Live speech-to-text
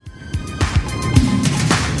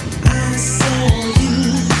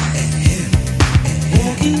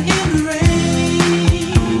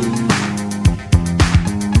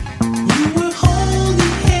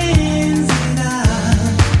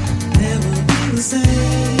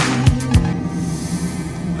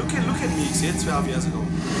there 12 years ago,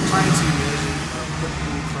 trying to imagine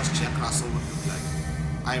Pitbull cross Jack Russell would look like.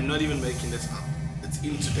 I am not even making this up. It's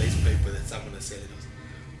in today's paper that someone has said it was.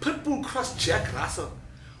 Pitbull cross Jack Russell.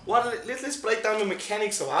 Let's break down the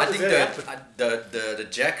mechanics of how I does think that happen. the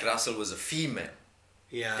Jack Russell was a female.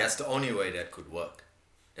 Yeah. That's the only way that could work.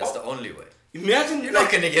 That's the only way. Imagine You're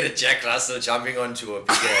not gonna get a Jack Russell jumping onto a big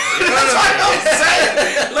That's what I'm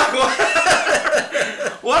saying. Like,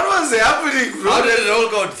 what was happening, bro? How did it all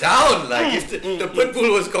go down? Like if the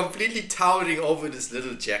Pitbull was completely towering over this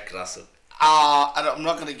little Jack Russell. I'm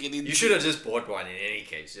not gonna get into. You should have just bought one in any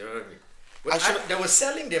case. You know what I mean? They were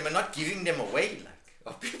selling them and not giving them away. Like,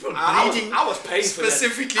 of people breeding. I was paying for that.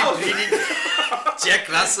 Specifically breeding Jack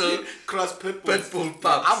Russell cross Pitbull. Pitbull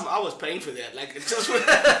pups. I was paying for that. Like it just.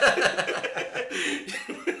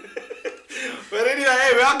 But anyway,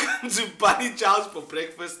 hey, welcome to Bunny Chows for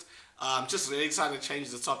breakfast. I'm just really trying to change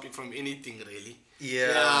the topic from anything really.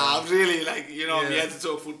 Yeah. I'm really like I'm here to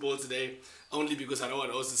talk football today, only because I don't want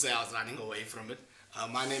to also say I was running away from it.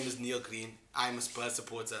 My name is Neil Green. I'm a Spurs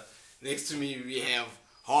supporter. Next to me we have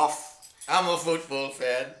Hoff. I'm a football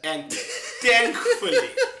fan. And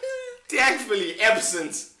thankfully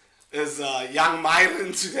absent is young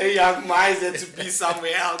Myron today. Young Myron had to be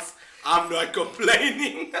somewhere else. I'm not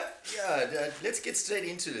complaining. Yeah, let's get straight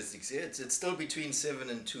into this. It's still between 7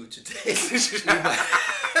 and 2 today.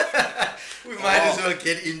 we might as well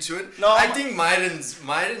get into it. No, I think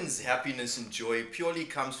Myron's happiness and joy purely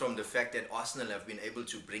comes from the fact that Arsenal have been able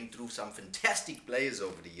to bring through some fantastic players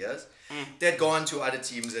over the years that go on to other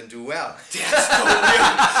teams and do well. That's so weird.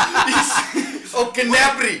 Oh,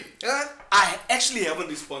 Gnabry. Huh? I actually haven't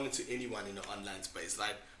responded to anyone in the online space,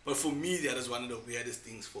 right? But for me, that is one of the weirdest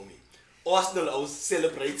things for me. Arsenal, I was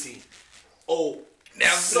celebrating.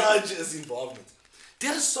 Serge's involvement.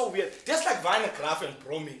 That is so weird. That's like Werner Graf and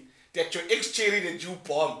Promi. That your ex-cherry that you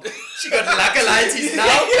bombed. She got lacalitis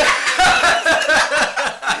now.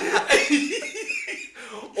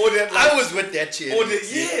 Or that, I was with that cherry.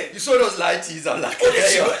 You saw those lighties. I'm like,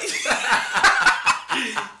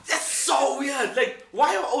 that's so weird. Like,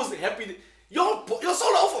 why am I always happy? You're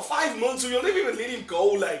sold out for 5 months, so you'll never even let him go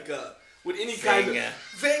like with any kind of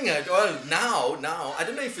Wenger. Well, now I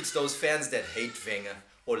don't know if it's those fans that hate Wenger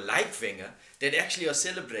or like Wenger that actually are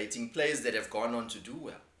celebrating players that have gone on to do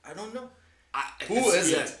well. I don't know. Who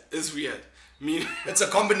is it? It's weird. I mean, it's a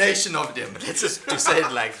combination of them. Let's just to say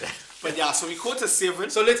it like that. But yeah, so we caught a 7.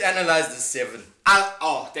 So let's analyze the 7.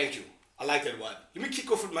 Thank you. I like that one. Let me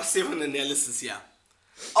kick off with my 7 analysis here.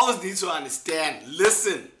 I always need to understand.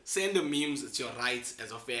 Listen, send the memes. It's your right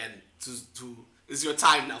as a fan to. It's your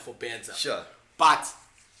time now for banter. Sure. But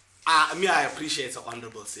I appreciate it's an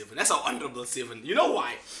honorable 7. That's an honorable 7. You know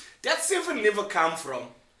why? That 7 never come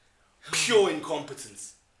from pure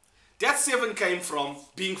incompetence. That 7 came from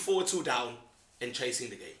being 4-2 down and chasing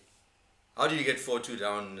the game. How do you get 4-2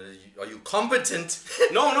 down? Are you competent?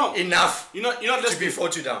 No. Enough. You're not to be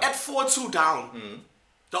 4-2 down. At 4-2 down,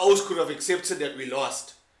 the O's could have accepted that we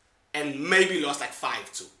lost and maybe lost like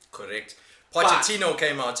 5-2. Correct. Pochettino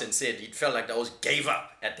came out and said he felt like the O's gave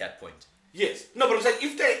up at that point. Yes. No, but I'm saying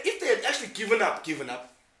if they had actually given up,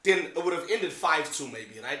 then it would have ended 5-2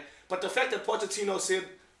 maybe, right? But the fact that Pochettino said,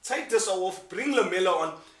 take this off, bring Lamela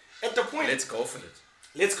on, at the point... Let's go for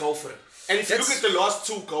it. And if you look at the last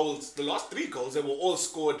 3 goals, they were all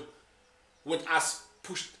scored with us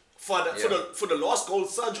pushed further. Yeah. For the last goal,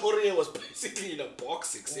 Serge Aurier was basically in a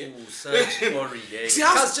box. Ooh, Serge Aurier.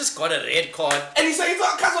 Cuz just got a red card. And he said he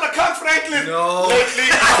comes with a Kirk Franklin. No.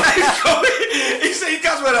 Lately. He said he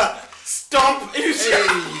comes with a stomp. Hey,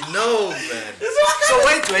 no, man. So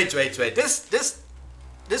wait.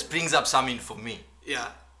 This brings up something for me.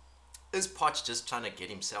 Yeah. Is Poch just trying to get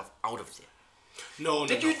himself out of there? No.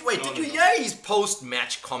 Did you hear his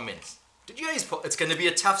post-match comments? Did you hear it's going to be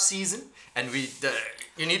a tough season, and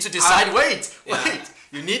you need to decide.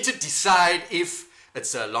 You need to decide if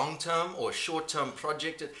it's a long-term or short-term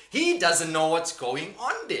project. He doesn't know what's going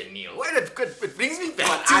on there, Neil. Wait, it brings me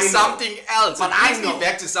back to something else. But I know.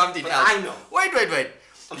 I know. Wait.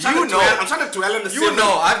 I'm trying to dwell on the 7.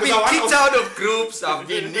 I've been kicked out of groups. I've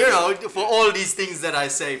been, for all these things that I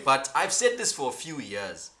say. But I've said this for a few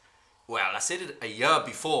years. Well, I said it a year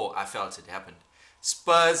before I felt it happened.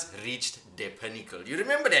 Spurs reached their pinnacle. You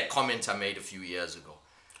remember that comment I made a few years ago?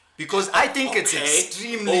 Because I think it's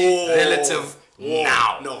extremely relative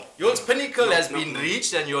now. No. Your pinnacle has been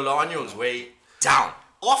reached and you're on your way down.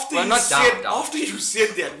 After you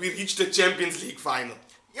said that, we reached the Champions League final.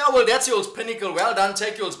 Yeah, well, that's your pinnacle. Well done.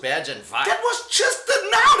 Take your badge and fight. That was just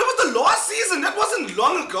now. That was the last season. That wasn't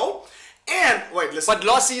long ago. And wait, listen. But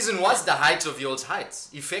last season was the height of y'all's heights,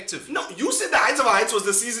 effectively. No, you said the heights of heights was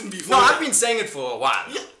the season before. No, I've been saying it for a while.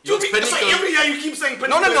 Yeah, Y'all's so pinnacle. every year you keep saying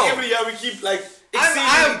pinnacle. No. Every year we keep like.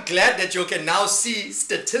 I'm glad that you can now see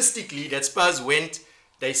statistically that Spurs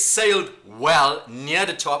they sailed well near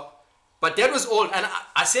the top. But that was all. And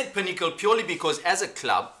I said pinnacle purely because as a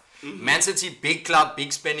club, Man City, big club,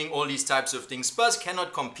 big spending, all these types of things. Spurs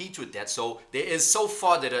cannot compete with that. So there is so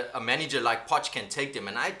far that a manager like Poch can take them.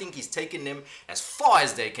 And I think he's taken them as far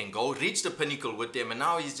as they can go, reach the pinnacle with them. And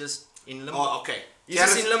now he's just in limbo. Oh, okay. He's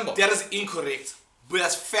just in limbo. That is incorrect. But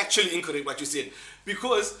that's factually incorrect what you said.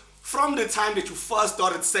 Because from the time that you first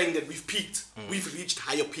started saying that we've peaked, we've reached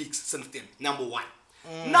higher peaks since then. Number one.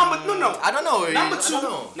 No. I don't know. Number I two. don't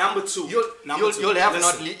know. Number two.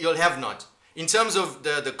 You'll have not. In terms of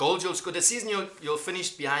the goals you'll score, the season you'll finish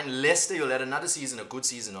behind Leicester. You'll have another season, a good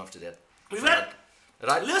season after that. We've had.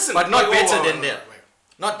 Right? Listen. But not wait, better wait, than wait, that. wait.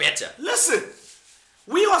 Not better. Listen.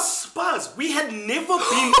 We are Spurs. We had never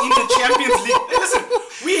been in the Champions League. Hey, listen.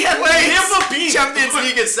 We had never been. Champions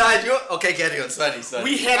League aside, okay, carry on. Sorry.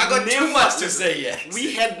 We had I got never, too much to say yet.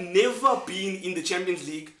 We had never been in the Champions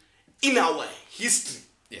League in our history.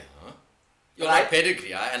 Yeah. You're Right? like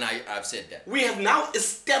pedigree, I've said that. We have now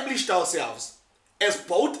established ourselves as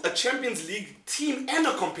both a Champions League team and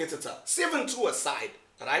a competitor. 7-2 aside,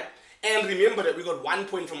 right? And remember that we got 1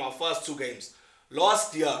 point from our first 2 games.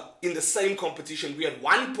 Last year, in the same competition, we had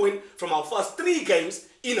 1 point from our first 3 games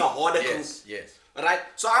in a harder group. Yes. Right?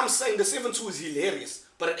 So I'm saying the 7-2 is hilarious,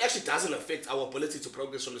 but it actually doesn't affect our ability to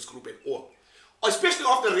progress from this group at all. Especially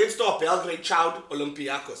after Red Star Belgrade chowed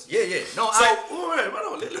Olympiacos. Yeah. No,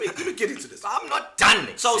 Let me get into this. I'm not done.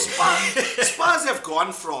 So Spurs have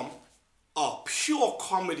gone from a pure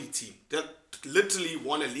comedy team that literally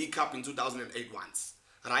won a League Cup in 2008 once,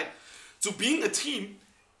 right? To being a team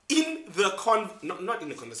in the not in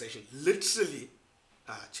the conversation, literally.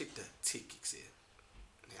 Check the tickets here.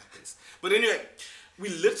 It happens. But anyway, we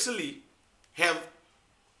literally have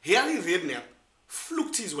Harry Redknapp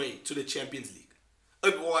fluked his way to the Champions League.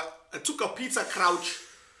 It took a Peter Crouch.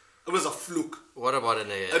 It was a fluke. What about an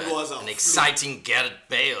exciting Gareth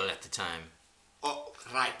Bale at the time? Oh,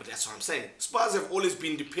 right, but that's what I'm saying. Spurs have always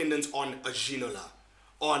been dependent on a Ginola,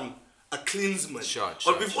 on a Klinsmann. Sure.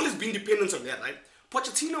 We've always been dependent on that, right?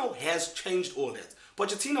 Pochettino has changed all that.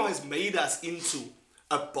 Pochettino has made us into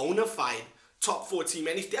a bona fide top 4 team.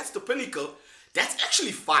 And if that's the pinnacle, that's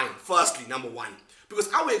actually fine, firstly, number one.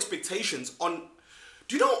 Because our expectations on...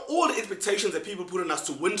 Do you know all the expectations that people put on us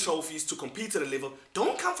to win trophies, to compete at a level,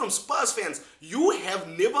 don't come from Spurs fans. You have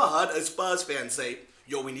never heard a Spurs fan say,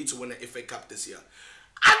 yo, we need to win an FA Cup this year.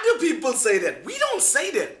 Other people say that. We don't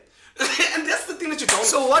say that. And that's the thing that you don't...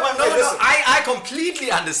 So what? No, I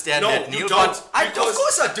completely understand that, Neil. You don't. Of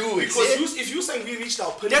course I do. Because if you're saying we reached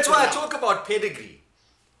our pinnacle... That's why I now, talk about pedigree.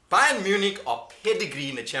 Bayern Munich are pedigree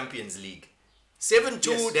in the Champions League. 7-2,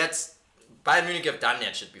 Yes. that's... Bayern Munich have done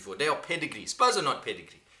that shit before. They are pedigree. Spurs are not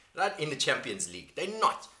pedigree. Right? In the Champions League. They're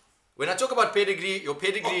not. When I talk about pedigree, your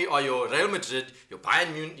pedigree are your Real Madrid, your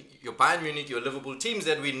Bayern Munich, your Liverpool, teams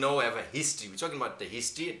that we know have a history. We're talking about the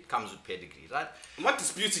history. It comes with pedigree, right? I'm not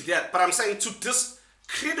disputing that, but I'm saying to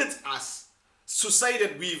discredit us, to say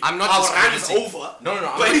that I'm not our run is discrediting. over. No, I'm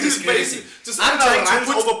not discrediting. To say our run is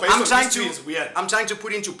over based on history is weird. I'm trying to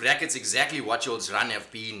put into brackets exactly what y'all's run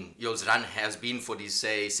has been for these,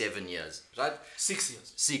 say, 7 years, right? 6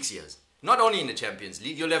 years. 6 years. Not only in the Champions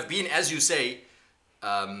League, you'll have been, as you say,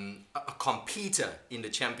 a competitor in the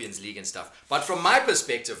Champions League and stuff. But from my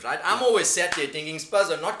perspective, right, I'm always sat there thinking Spurs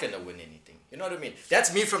are not going to win anything. You know what I mean?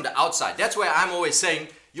 That's me from the outside. That's why I'm always saying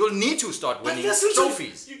you'll need to start winning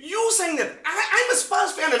trophies. You saying that. I'm a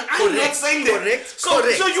Spurs fan and I'm not saying that. Correct.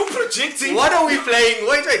 So you projecting. What are we playing?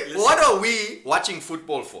 Wait. What are we watching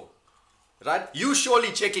football for? Right? You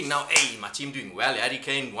surely checking now, hey, my team doing well. Harry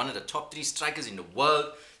Kane, one of the top 3 strikers in the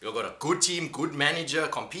world. You've got a good team, good manager,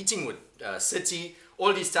 competing with City,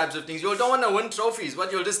 all these types of things. You don't want to win trophies,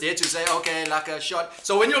 but you're just there to say, okay, like a shot.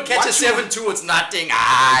 So when you catch a 7-2, it's nothing.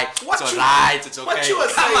 It's alright, it's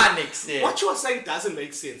okay. Come on, next year. What you are saying doesn't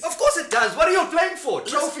make sense. Of course it does. What are you playing for?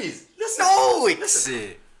 Trophies. Listen, No,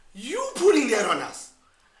 listen. You putting that on us.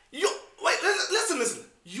 Listen.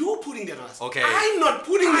 You putting that on us. Okay. I'm not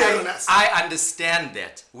putting that on us. I understand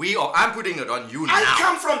that. I'm putting it on you now. I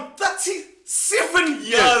come from 37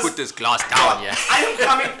 years. Just put this glass down, yeah.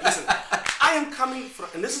 I am coming from,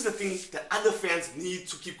 and this is the thing that other fans need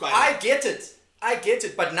to keep quiet. I get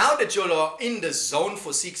it. But now that you are in the zone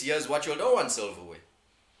for 6 years, what you don't want silverware?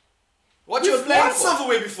 What you're We've playing won for?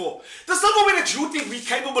 silverware before. The silverware that you think we're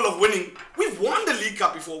capable of winning, we've won the League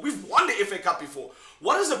Cup before. We've won the FA Cup before.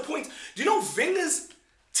 What is the point? Do you know Wenger's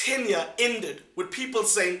tenure ended with people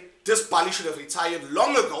saying this Bali should have retired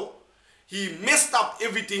long ago. He messed up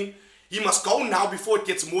everything. He must go now before it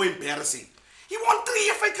gets more embarrassing. He won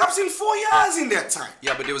 3 FA Cups in 4 years in that time.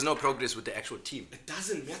 Yeah, but there was no progress with the actual team. It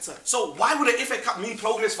doesn't matter. So why would the FA Cup mean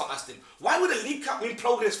progress for us then? Why would the League Cup mean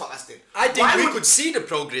progress for us then? I think Why we would- could see the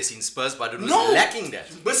progress in Spurs, but it was No, lacking that.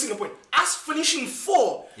 You're missing the point. Us finishing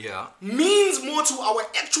 4 Yeah. means more to our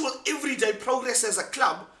actual everyday progress as a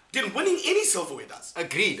club than winning any silverware does.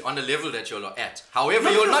 Agreed, on the level that you're at. However,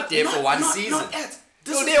 you're not there for one season. Not at.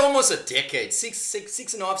 This You're is- there almost a decade, six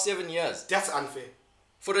and a half, 7 years. That's unfair.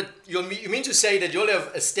 You mean to say that you'll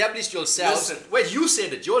have established yourselves? Listen. Wait, you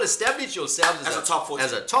said it. You'll establish yourselves As a top 4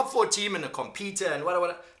 as team. a top 4 team and a competitor and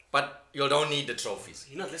whatever. But you don't need the trophies.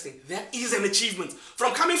 You're not listening. That is an achievement.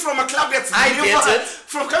 From coming from a club that's I never... get it.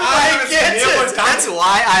 From coming from a club I that's get never it. done That's it.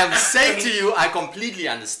 why I am saying to you, I completely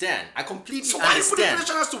understand. I completely So why are you putting understand.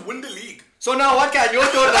 pressure on us to win the league? So now what can you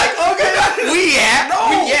do? Like, okay, we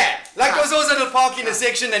Like those that'll park in a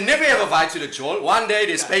section and never ever buy to the Joel. One day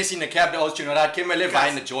there's space in the cab, the Austrian right, Kimberley buy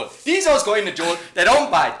in the Joel. These ones go in the Joel, they don't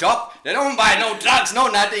buy top, they don't buy no drugs, no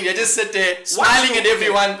nothing. They just sit there smiling at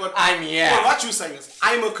everyone. I'm here. But what you're saying is,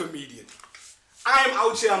 I'm a comedian. I'm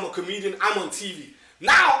out here, I'm a comedian, I'm on TV.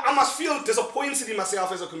 Now I must feel disappointed in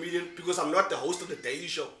myself as a comedian because I'm not the host of the Daily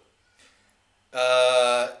Show.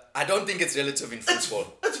 I don't think it's relative in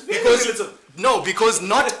football. It's very relative. No, because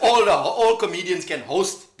not all comedians can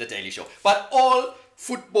host the Daily Show, but all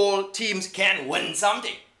football teams can win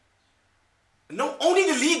something. No, owning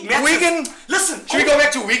the league matters. Wigan. Listen, Should we go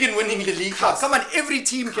back to Wigan winning the league cup? Cuz. Come on, every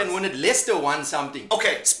team can win it. Leicester won something.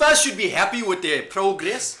 Okay. Spurs should be happy with their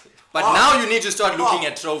progress, but Oh. now you need to start looking Oh.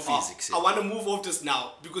 at trophies. Oh, etc. I want to move off this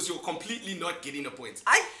now because you're completely not getting the point.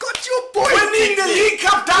 I got your point. Winning the League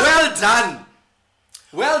Cup doesn't... Well done.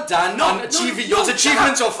 Well done on achieving your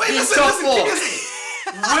achievements of being top 4.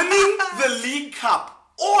 Winning the League Cup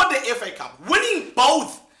or the FA Cup, winning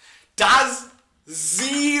both does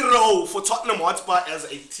 0 for Tottenham Hotspur as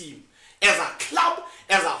a team, as a club,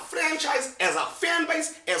 as a franchise, as a fan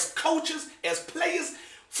base, as coaches, as players,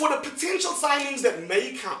 for the potential signings that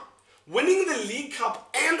may come. Winning the League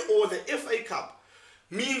Cup and or the FA Cup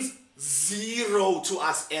means 0 to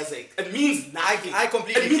us as a... It means nothing. I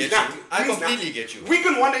completely It means get you. nothing. I It means completely nothing. get you.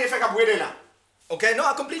 Wigan won the FA Cup, where they now? Okay, no,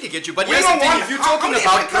 I completely get you. But Wenger here's the thing, won. if you're How talking many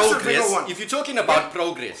about FA Cups have Wenger progress, won? if you're talking about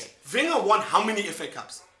progress, Wenger won how many FA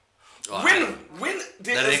Cups? Oh, when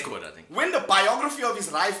there the is- record, I think. when the biography of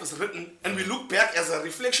his life is written and we look back as a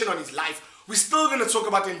reflection on his life, we're still going to talk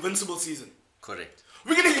about the invincible season. correct.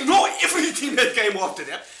 We're going to ignore everything that came after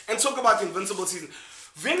that and talk about the invincible season.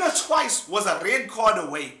 Wenger twice was a red card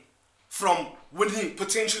away from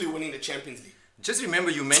potentially winning the Champions League. Just remember,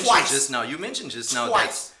 you mentioned Twice. just now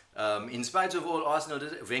Twice. that in spite of all Arsenal,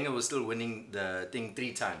 Wenger was still winning the thing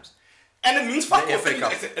 3 times. And it means fuck The off. FA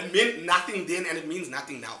Cup. It meant nothing then and it means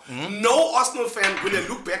nothing now. Mm-hmm. No Arsenal fan, when they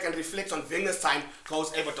look back and reflect on Wenger's time,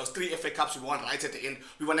 goes, hey, but those 3 FA Cups we won right at the end.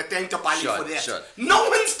 We want to thank the Bali Sure, for that. sure. No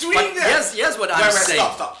one's doing But that. here's what Wait, I'm wait, saying.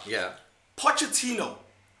 Stop. Yeah. Pochettino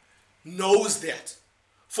knows that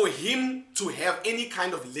for him to have any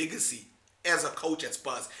kind of legacy as a coach at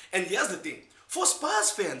Spurs. And here's the thing. For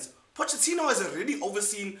Spurs fans, Pochettino has already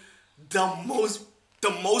overseen the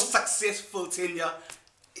most successful tenure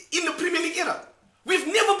in the Premier League era. We've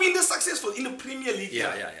never been this successful in the Premier League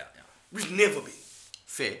era. Yeah. We've never been.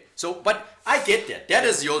 Fair. So, but I get that. That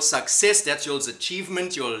is your success. That's your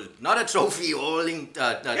achievement. You're not a trophy holding,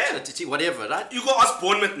 whatever, right? You go ask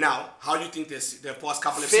Bournemouth now, how do you think the past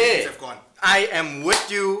couple of Fair. seasons have gone? I am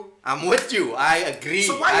with you. I'm with you. I agree.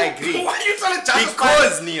 So I agree. why are you trying to judge us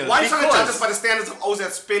Because, by, Neil, why are you trying to judge because- us by the standards of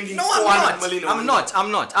OZ spending No, I'm 400 not. million?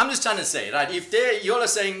 I'm not. I'm just trying to say, right? If you all are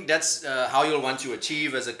saying that's how you'll want to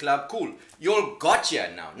achieve as a club, cool. You all got here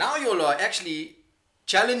now. Now you all are actually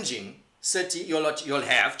challenging City. You'll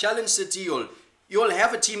have challenge City. You'll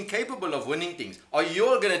have a team capable of winning things. Or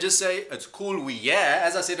you're gonna just say it's cool.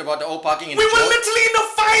 As I said about the old parking. In We the were Joe. literally in the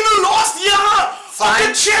final last year of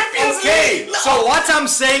the Champions Okay. League. So what I'm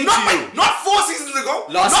saying to you, Not 4 seasons ago.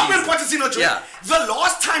 Last not season. when Pochettino joined. Yeah. The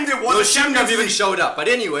last time there was you a shouldn't have Champions even League, showed up. But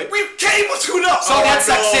anyway. we came to the. So that's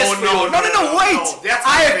success for you. No, wait. That's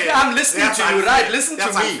unfair. I'm listening That's to you, unfair. right? Listen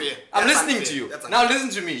That's to me. unfair. I'm That's listening unfair. to you. That's Now unfair. listen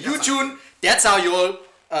to me. That's You tune. That's how you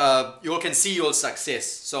all can see your success,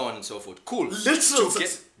 so on and so forth. Cool. Literal To get-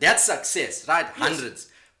 success. That's success, right? Hundreds.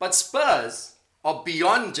 But Spurs are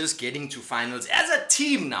beyond just getting to finals. As a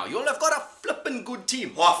team now, you all have got a flippin' good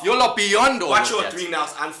team. Off. You all are beyond all What of you're that. doing now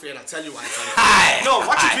is unfair, and I'll tell you why it's unfair. Aye. No,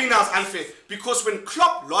 what you're Aye. doing now is unfair. Because when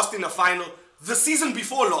Klopp lost in the final, the season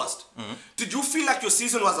before lost, Mm-hmm. did you feel like your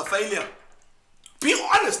season was a failure? Be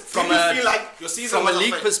honest. From Did you a- feel like your season from a was league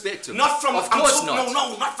failure? perspective. Not from Of I'm course talking- not.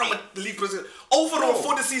 No, not from a league perspective. Overall,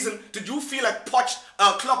 for the season, did you feel like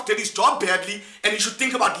Klopp did his job badly and he should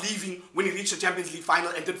think about leaving when he reached the Champions League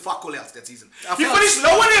final and did fuck all else that season? I He felt- finished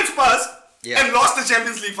lower than Spurs Yeah. and lost the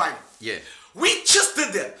Champions League final. Yeah. We just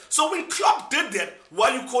did that. So when Klopp did that,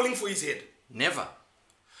 why are you calling for his head? Never.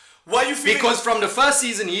 Why are you feeling Because from the first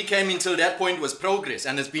season he came until that point was progress,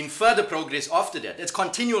 and there's been further progress after that. It's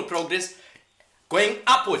continual progress going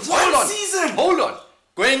upwards. What Hold on. season? Hold on.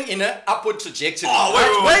 Going in an upward trajectory.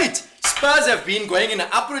 Oh, wait. Spurs have been going in an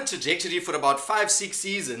upward trajectory for about 5-6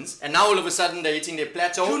 seasons, and now all of a sudden they're hitting their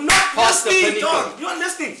plateau. You're not past the listening, pinnacle. Don. You're not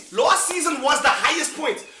listening. Last season was the highest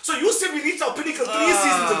point. So you said we reached our pinnacle 3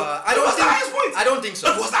 seasons ago. I It don't was the think- highest point. I don't think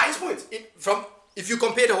so. It was the highest point. If you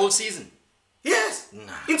compare the whole season, Yes. Nah.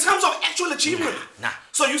 In terms of actual achievement. Nah.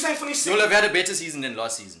 So you saying finish you'll second? have had a better season than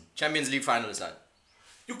last season. Champions League final aside.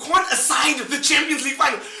 You can't aside the Champions League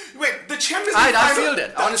final. Wait, the Champions League I final. feel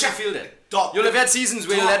that. I honestly feel that. Dog. You'll have had seasons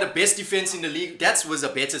where Dog. you'll had the best defense in the league. That was a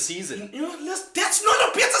better season. You know, that's not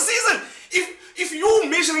a better season. If you're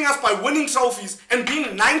measuring us by winning trophies and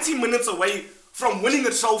being 90 minutes away from winning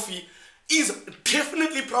a trophy is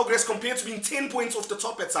definitely progress compared to being 10 points off the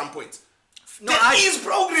top at some point. That is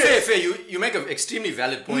progress. Fair. You make an extremely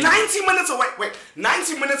valid point. 90 minutes away. Wait,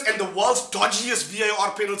 90 minutes and the world's dodgiest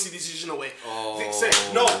VAR penalty decision away. They say,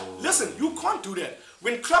 no, listen, you can't do that.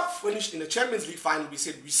 When Klopp finished in the Champions League final, we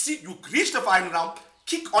said, you reached the final round,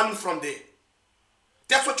 kick on from there.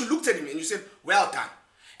 That's what you looked at him and you said, well done.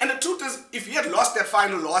 And the truth is, if he had lost that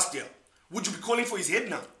final last year, would you be calling for his head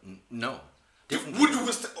now? No. Would you?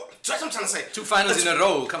 That's what I'm trying to say. 2 finals in a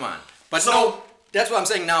row, come on. But So- no, that's what I'm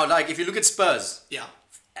saying now. Like, if you look at Spurs, Yeah.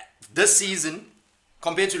 this season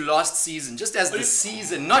compared to last season, just as the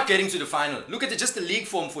season, not getting to the final. Look at just the league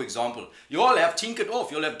form, for example. You all have tinkered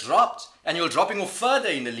off. You'll have dropped. And you're dropping off further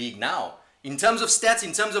in the league now. In terms of stats,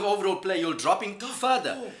 in terms of overall play, you're dropping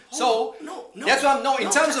further. That's why in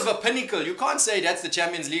terms of a pinnacle, you can't say that's the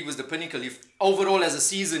Champions League was the pinnacle if overall as a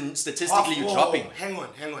season, statistically, you're dropping. Hang on.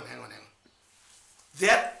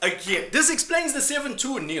 That again. This explains the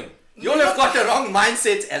 7-2, Neil. You all have got the wrong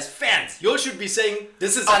mindset as fans. You all should be saying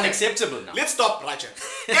this is unacceptable now. Let's stop, Raja.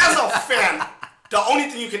 As a fan, the only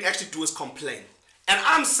thing you can actually do is complain. And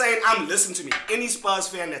I'm saying, listen to me, any Spurs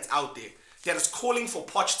fan that's out there that is calling for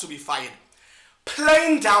Poch to be fired,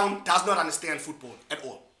 plain down does not understand football at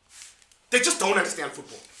all. They just don't understand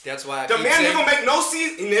football. That's why The man never made no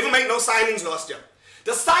he never made no signings last year.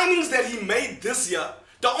 The signings that he made this year,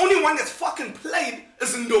 the only one that's fucking played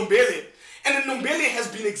is Ndombele. And Ndombele has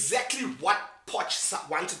been exactly what Poch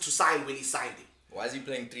wanted to sign when he signed him. Why is he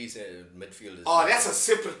playing 3 midfielders? Oh, that's a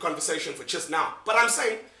separate conversation for just now. But I'm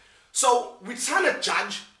saying, so we're trying to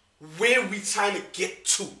judge where we're trying to get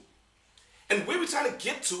to. And where we're trying to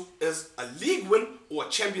get to is a league win or a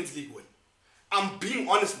Champions League win. I'm being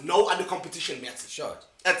honest, no other competition matters. Sure.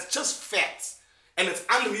 It's just facts. And it's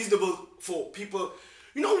unreasonable for people.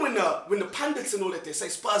 You know when the pundits and all that, they say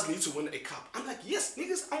Spurs need to win a cup. I'm like, yes,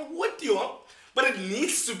 niggas, I'm with you. But it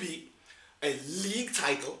needs to be a league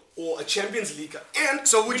title or a Champions League. And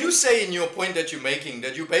So would you say in your point that you're making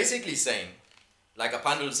that you're basically saying, like a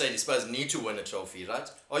pundit will say the Spurs need to win a trophy, right?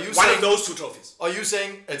 Are you one saying, of those 2 trophies? Are you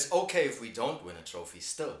saying it's okay if we don't win a trophy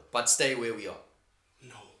still, but stay where we are?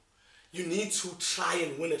 No. You need to try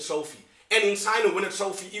and win a trophy. And in trying to win a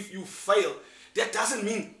trophy, if you fail, that doesn't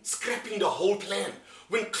mean scrapping the whole plan.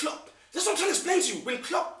 When Klopp, that's what I'm trying to explain to you. When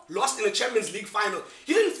Klopp lost in the Champions League final,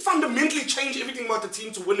 he didn't fundamentally change everything about the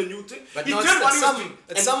team to win a new thing. But he no, did what he was doing.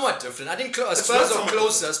 it's And somewhat different. I think not Spurs are somewhat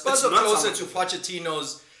closer. different. Spurs It's are not closer somewhat to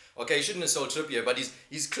Pochettino's. Okay, he shouldn't have sold Trippier, but he's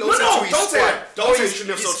No, closer no, to his don't say squad. that. Don't say he shouldn't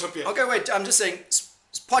have he's- sold Trippier. Okay, wait. I'm just saying,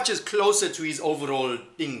 Poch is closer to his overall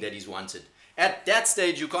thing that he's wanted. At that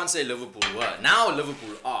stage, you can't say Liverpool were. Now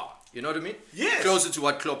Liverpool are. You know what I mean? Yes. Closer to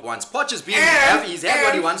what Klopp wants. Poch has been. And- He's had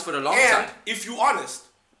what he wants for a long and time. if you're honest,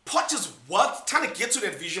 Poch is trying to get to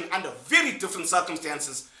that vision under very different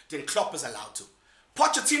circumstances than Klopp is allowed to.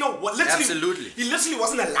 Pochettino, he literally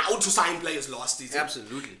wasn't allowed to sign players last season.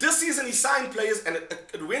 Absolutely. This season he signed players and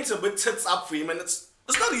it went a bit tits up for him, and it's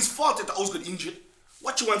not his fault that the O's got injured.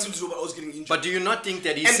 What you want him to do about O's getting injured? But do you not think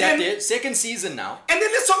that he And sat then- there, second season now? And then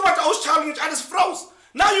let's talk about the O's challenging each other's froze.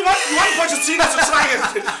 Now you want Pochettino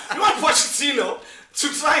to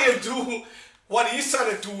try and do what he's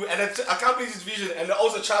trying to do and accomplish his vision, and the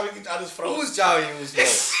O's are challenging each other's froze. Who's chowing who's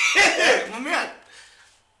Yeah, man.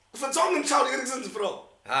 Vertongen Chow Eriksen's bro.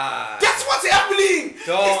 Ah. That's what's happening.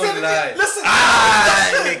 Don't lie. Listen.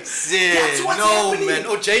 That's what's no, happening. man.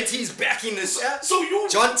 Oh, JT's backing this. So you.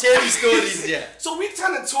 John Terry stories, yeah. So we're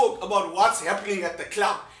trying to talk about what's happening at the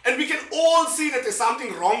club, And we can all see that there's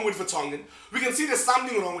something wrong with Vertonghen. We can see there's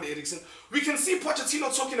something wrong with Eriksen. We can see Pochettino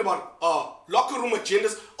talking about locker room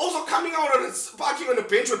agendas. Also coming out of his parking on the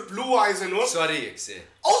bench with blue eyes and all. Sorry, Ixie.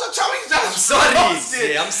 Also challenging that. I'm sorry,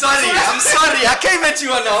 Ixie. I'm sorry. I came at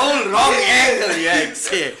you on the whole wrong angle,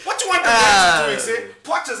 Ixie. What do you want the man to do, Ixie?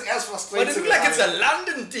 Poch is as frustrated. But it looks like it's a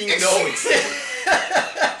London thing, though, Ixie.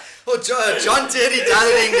 Oh, John Terry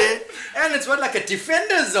darling there. And it's what, like a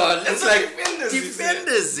defender's on. It's like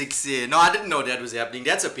defenders, Ixie. No, I didn't know that was happening.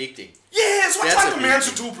 That's a big thing. Yes, what That's type of man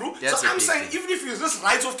to do, bro? That's so I'm saying, thing. even if you just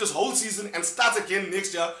write off this whole season and start again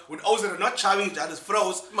next year with O's that are not charming each other's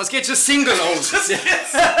froze. Must get just single O's.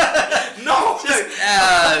 No,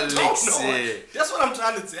 Ixie. that's what I'm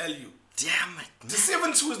trying to tell you. Damn it. The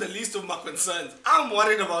 7-2 is the least of my concerns. I'm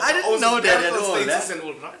worried about I the didn't O's know that at mental all. status and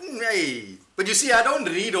all, bro. Hey. But you see, I don't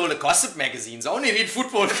read all the gossip magazines. I only read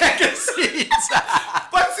football magazines.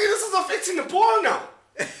 But see, this is affecting the ball now.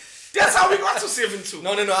 That's how we got to 7-2.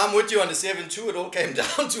 No, I'm with you on the 7-2. It all came down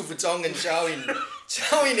to Vertonghen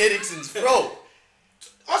showing Eriksen's throw.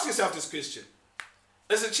 Ask yourself this question.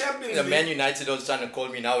 As a Champions The League... Man United are trying to call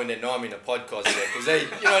me now when they know I'm in a podcast because they,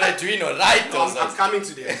 they're doing all right. I'm coming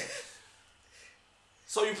to them.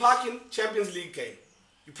 So you park in Champions League game.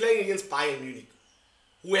 You're playing against Bayern Munich,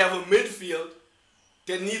 who have a midfield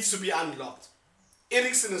that needs to be unlocked.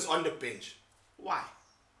 Eriksen is on the bench. Why?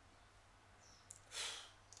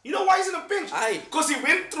 You know why he's on the bench? Because he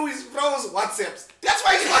went through his bro's WhatsApps. That's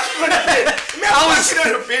why he's watching on the bench. On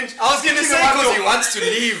the bench. I was going to say because he wants to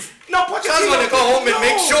leave. No, Pochettino. Just want to go home and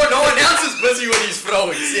make sure no one else is busy with his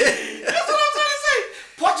throws. Yeah. That's what I'm trying to say.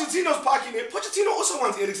 Pochettino's parking here. Pochettino also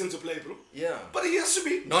wants Eriksen to play, bro. Yeah. But he has to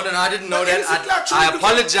be. No, I didn't know that. I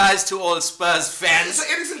apologize to all Spurs fans. So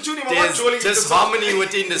Eriksen Jr. There's disharmony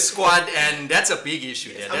within the squad, and that's a big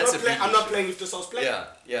issue. Yeah, I'm not playing if the South play.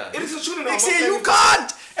 Yeah. Eriksen Jr. You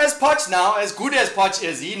can't. As Poch now, as good as Poch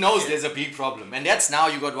is, he knows there's a big problem, and that's now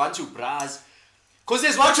you got Wanchu Braz. Because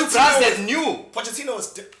there's Wanchu Braz that's new. Pochettino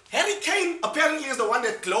is. Harry Kane apparently is the one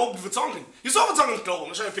that globed Vertonghen. You saw Vertonghen's globe. I'm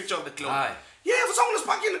gonna show you a picture of the globe. Aye. Yeah, Vertonghen was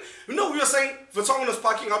parking. We were saying Vertonghen was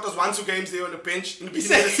parking out those 1-2 games there on the bench in the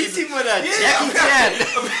beginning of the season. Hit him with a Jackie Chan.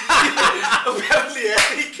 Apparently,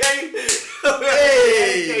 Harry Kane.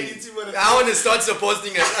 Hey, I want to start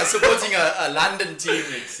supporting a London team.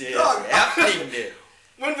 It's happening there.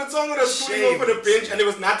 When Vertonghen was pulling over the bench and there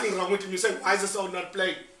was nothing wrong with him, you said, why is this all not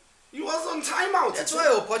playing? He was on timeout. That's why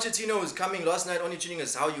Pochettino was coming last night only tuning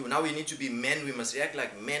us now we need to be men, we must react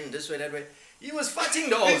like men, this way, that way. He was fighting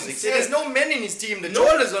the O's. There's no men in his team. The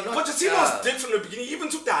Jollers are not. Pochettino was dead from the beginning. He even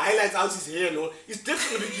took the highlights out his hair and all. He's dead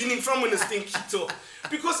from the beginning from when this thing kicked off.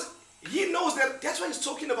 Because he knows that's why he's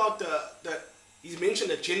talking about he's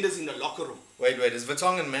mentioned the genders in the locker room. Wait, is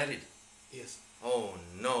Vertonghen married? Yes. Oh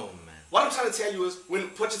no, man. What I'm trying to tell you is when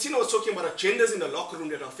Pochettino was talking about the genders in the locker room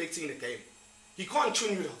that are affecting the game, he can't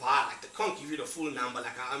tune you the bar, like they can't give you the full number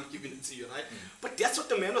like I'm giving it to you, right? But that's what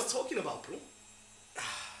the man was talking about, bro.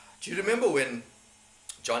 Do you remember when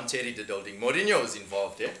John Terry did the whole thing? Mourinho was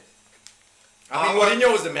involved,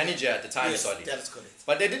 Mourinho was the manager at the time, yes, sorry. That is correct.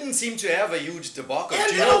 But they didn't seem to have a huge debacle. And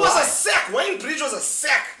do you know was why? A sack. Wayne Bridge was a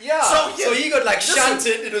sack. Yeah. So he got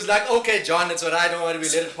shunted. It was like, okay, John, it's alright, don't worry, we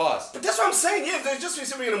let it pass. But that's what I'm saying. Yeah, they just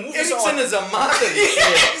said we're gonna move. Eriksen is a martyr.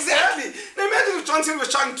 Yeah, exactly. Now imagine if John Terry was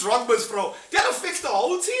trying Drogba's throw. That'll fix the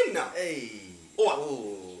whole team now. Hey.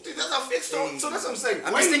 That'll fix the whole. So that's what I'm saying.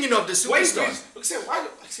 I'm just thinking of the superstars. If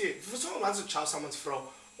someone wants to chow someone's throw,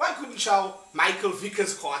 why couldn't chow Michael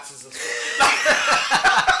Vickers' quarters as well?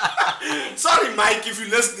 Sorry, Mike, if you're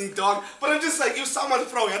listening, dog. But I'm just like, if someone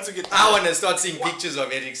throw, you have to get. I want to start seeing pictures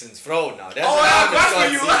of Eriksen's throw now. That's good for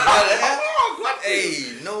you.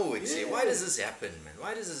 Hey, no, Ixie. Why does this happen, man?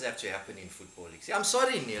 Why does this have to happen in football, Ixie? I'm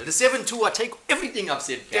sorry, Neil. The 7-2, I take everything I've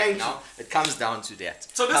said back now. It comes down to that.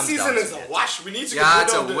 So this season is a wash. We need to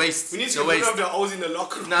get rid of waste. We need to get rid of the O's in the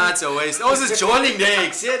locker room. Nah, it's a waste. O's is jolling there,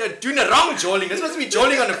 Ixie. They're doing the wrong jolling. They're supposed to be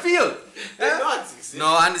jolling on the field. They're not, no,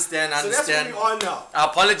 I understand. So that's what we are now. I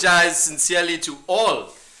apologize sincerely to all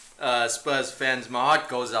Spurs fans. My heart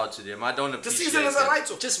goes out to them. I don't appreciate the season is a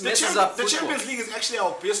write-off. Just messes up football. The Champions League is actually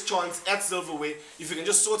our best chance at Silverware if we can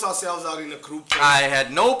just sort ourselves out in a group. I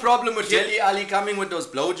had no problem with Dele Ali coming with those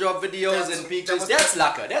blowjob videos and pictures. That's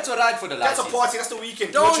lacquer. That's alright for the last That's a party. That's the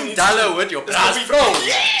weekend. Don't dull with your brass throw.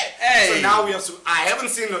 Yeah! Hey. So now we have to... I haven't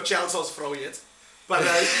seen Lo Celso's throw yet. But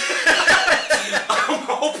I'm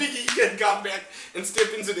hoping he can come back and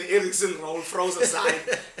step into the Eriksen role, throws aside,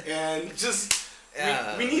 and just...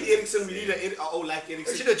 We need Eriksen, we need like Eriksen.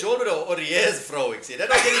 We should have joined with Aurier's throw, They're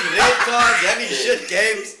not getting red cards, having shit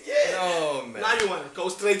games. Yeah, No, man. Now you want to go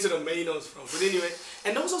straight to the mainos, bro. But anyway,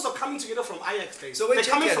 and those also coming together from Ajax days. So wait, they're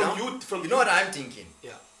check coming here from now. youth. From You know what I'm thinking?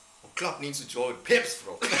 Yeah. Klopp needs to join Pips,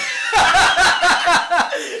 bro. That's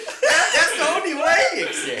the only way,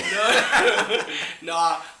 Ixie. No,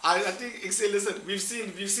 I think listen, we've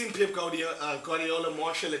seen Pep Guardiola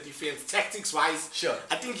marshal a defense tactics wise. Sure.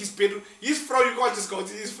 I think he's better. His pro, you can't just go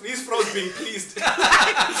to his pro's being pleased.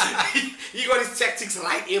 he got his tactics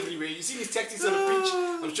right everywhere. You see his tactics on the pitch.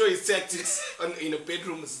 I'm sure his tactics in a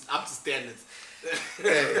bedroom is up to standards.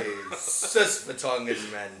 Hey, sus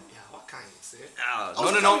Vertonghen, man. Yeah, what kind of say?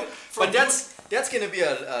 No. But that's gonna be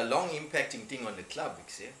a long impacting thing on the club,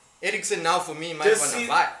 Ixie. Eriksen now for me might want to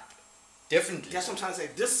buy. Definitely. That's what I'm trying to say.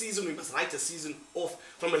 This season we must write the season off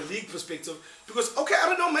from a league perspective because I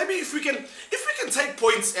don't know, maybe if we can take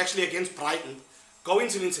points actually against Brighton, go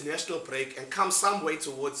into an international break and come some way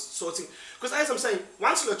towards sorting. Because as I'm saying,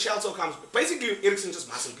 once Lo Celso comes, basically Eriksen just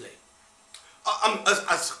mustn't play.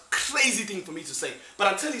 A crazy thing for me to say,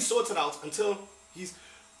 but until he's sorted out,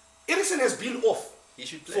 Eriksen has been off. He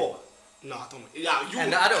should play. No, I don't. Yeah, you.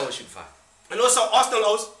 And the other O should fight. And also Arsenal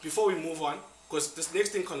O's, before we move on, because this next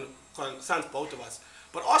thing concerns both of us.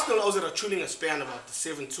 But Arsenal O's that are tuning a span about the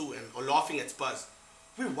 7-2 and are laughing at Spurs.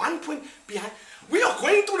 We're 1 point behind. We are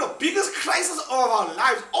going through the biggest crisis of our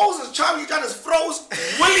lives. O's is Charlie got us froze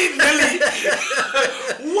willy-nilly.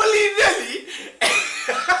 Willy-nilly.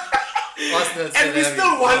 And we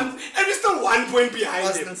still 1 point behind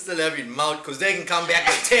Arsenal them. still have it mouth because they can come back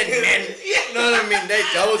with 10 men. You know what I mean?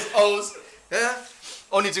 Those O's. Yeah?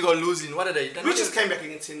 Only to go losing. What are they? We just came back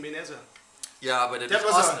against 10 men as well. Yeah, but it was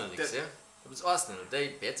Arsenal. Yeah? It was Arsenal. They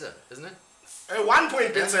better, isn't it? 1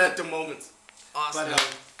 point better at the moment. Arsenal.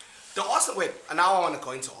 But the Arsenal. Wait, and now I want to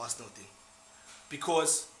go into Arsenal thing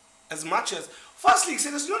because as much as firstly,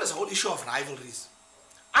 there's this whole issue of rivalries.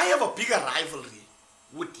 I have a bigger rivalry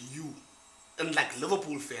with you and like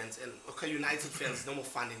Liverpool fans and United fans. It's no more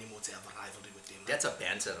fun anymore to have a rivalry with them. Right? That's a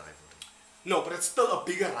banter rivalry. No, but it's still a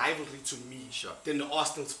bigger rivalry to me than the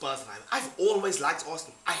Arsenal Spurs rivalry. I've always liked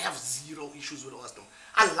Arsenal. I have zero issues with Arsenal.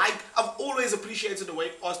 I've always appreciated the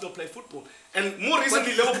way Arsenal play football. And more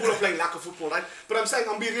recently, Liverpool are playing lack of football, right? But I'm saying,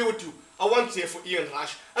 I'm being real with you. I want to hear for Ian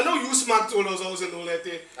Rush. I know you smacked all those O's and all that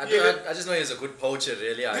there. I just know he's a good poacher,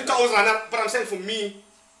 really. But I'm saying for me,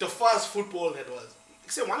 the first football that was.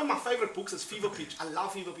 One of my favorite books is Fever Pitch. I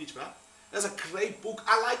love Fever Pitch, bro. That's a great book.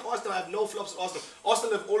 I like Arsenal. I have no flops with Arsenal.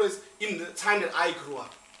 Arsenal have always, in the time that I grew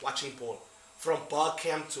up watching ball, from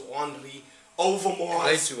Bergkamp to Henry, Overmars.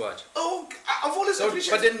 Great to watch. Oh, I've always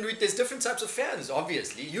appreciated. But then there's different types of fans,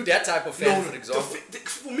 obviously. You that type of fan, for example.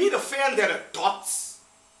 For me, the fan that adopts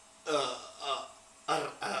a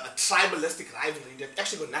tribalistic rivalry that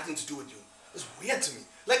actually got nothing to do with you is weird to me.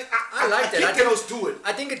 Like, I like that. I think do it.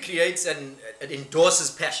 I think it creates it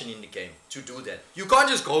endorses passion in the game to do that. You can't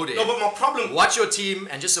just go there. No, but my problem. Watch your team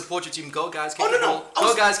and just support your team. Go guys, kick the ball.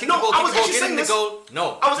 Go guys, kick the ball, get in the goal.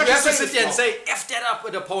 No, I was you have to sit there and say F that up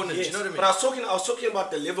with the opponent. Yes, you know what I mean? But I was talking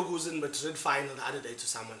about the Leverkusen Madrid final the other day to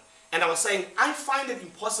someone, and I was saying I find it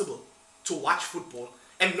impossible to watch football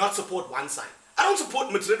and not support one side. I don't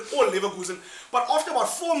support Madrid or Leverkusen, but after about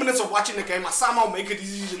 4 minutes of watching the game, I somehow make a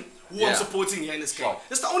decision who I'm supporting here in this game. Sure.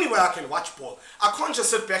 It's the only way I can watch ball. I can't just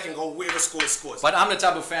sit back and go, whoever scores. But I'm the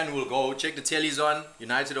type of fan who will go, check the telly's on,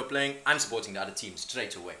 United are playing, I'm supporting the other team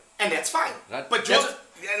straight away. And that's fine. Right? But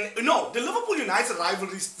the Liverpool United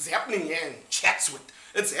rivalry is happening here in Chatswood.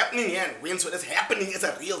 It's happening here in Wentworth. It's happening. It's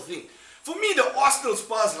a real thing. For me, the Arsenal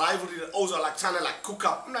Spurs rivalry, the O's are like trying to like cook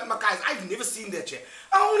up. I'm like, my guys, I've never seen that yet.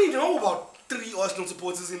 I only know about 3 Arsenal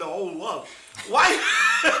supporters in the whole world. Why?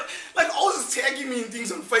 Like, O's is tagging me in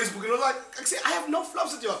things on Facebook, and I'm like, I have no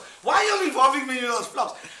flops with you. Why are you involving me in those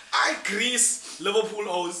flops? I grease Liverpool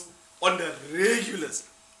O's on the regulars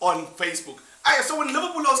on Facebook. So when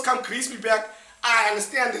Liverpool O's come grease me back, I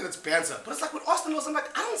understand that it's banter. But it's like with Arsenal O's, I'm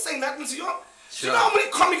like, I don't say nothing to you. Sure. You know how many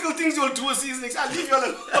comical things you'll do a season? I leave you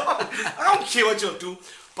alone. I don't care what you'll do.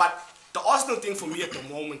 But the Arsenal thing for me at the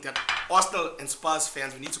moment, that Arsenal and Spurs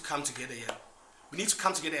fans, we need to come together here. We need to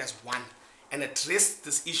come together as one and address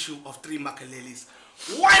this issue of 3 Makalelis.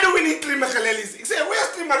 Why do we need 3 Makalelis? Where's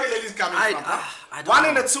 3 Makalelis coming from? I don't 1 know.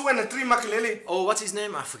 and a 2 and a 3 Makaleli. Oh, what's his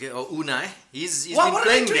name? I forget. Oh, Unai. He's been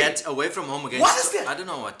playing that away from home against. What is that? I don't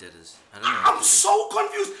know what that is. I don't know. I'm so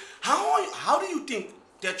confused. How do you think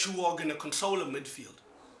that you are going to control a midfield?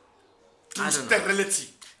 Through sterility.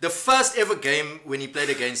 The first ever game when he played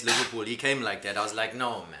against Liverpool, he came like that. I was like,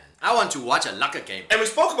 no, man. I want to watch a Laka game. And we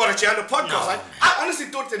spoke about it here on the podcast, No, right? man. I honestly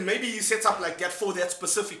thought that maybe he sets up like that for that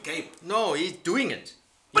specific game. No, he's doing it.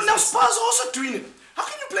 But now Spurs are also doing it. How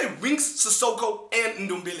can you play Winks, Sissoko, and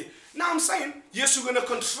Ndombele? Now I'm saying, yes, you're going to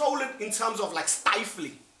control it in terms of like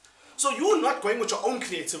stifling. So you're not going with your own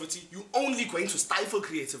creativity. You're only going to stifle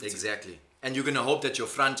creativity. Exactly. And you're going to hope that your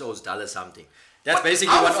front owes Dalla something. That's But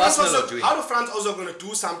basically how what the front Arsenal also- are doing. How the front also going to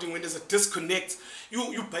do something when there's a disconnect?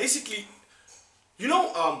 You basically,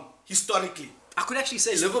 historically, I could actually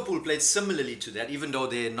say Liverpool played similarly to that, even though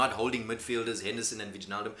they're not holding midfielders, Henderson and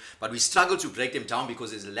Wijnaldum, but we struggle to break them down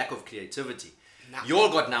because there's a lack of creativity. Nah. You all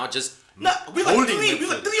got now just no, we got holding three. We midfield.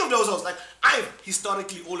 got three of those. I was like, I've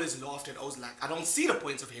historically always laughed at. I was like, I don't see the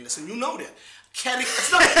points of Henderson. You know that. Carrick,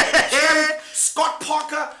 it's not Carrick, Scott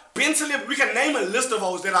Parker, Bentley. We can name a list of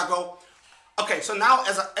those that I go. Okay, so now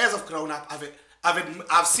as I've grown up,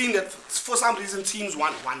 I've seen that for some reason teams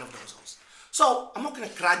want one of those. So I'm not gonna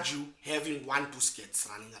grudge you having one Busquets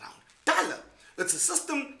running around. Dalla, it's a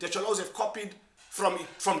system that your laws have copied from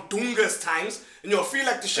Dunga's times, and you'll feel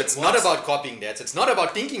like the shit It's works. not about copying that. It's not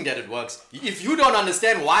about thinking that it works. If you don't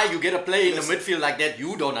understand why you get a play in the midfield like that,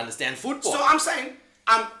 you don't understand football. So I'm saying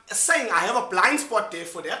I have a blind spot there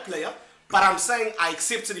for that player, but I'm saying I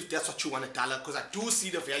accept it if that's what you want to Dalla, because I do see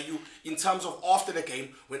the value in terms of after the game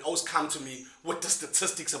when O's come to me with the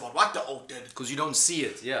statistics about what the O did. Because you don't see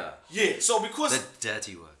it, yeah. Yeah, so because That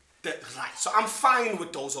dirty work. right, so I'm fine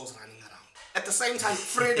with those O's running around. At the same time,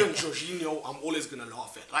 Fred and Jorginho, I'm always gonna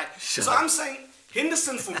laugh at, right? Shut so up. I'm saying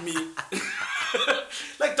Henderson for me,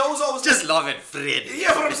 like those O's. Just love it, Fred.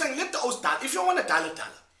 Yeah, but I'm saying let the O's Dalla. If you want to Dalla.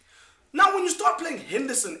 Now, when you start playing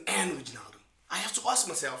Henderson and Wijnaldum, I have to ask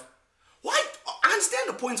myself, why? I understand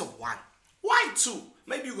the points of one. Why two?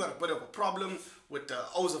 Maybe you got a bit of a problem with the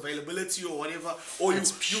O's availability or whatever, or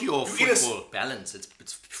It's pure you football balance.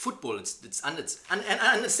 It's football. It's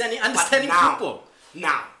understanding now, football.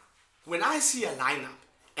 Now, when I see a lineup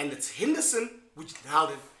and it's Henderson,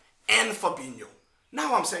 Wijnaldum, and Fabinho,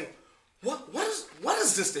 now I'm saying, what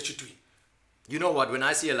is this that you're doing? You know what? When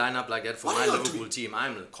I see a lineup like that for What my are you Liverpool doing? team,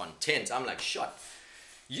 I'm content. I'm like, shot.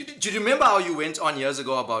 Do you remember how you went on years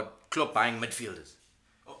ago about Klopp buying midfielders?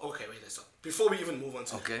 Okay, wait a second. Before we even move on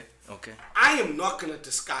to that, Okay. I am not going to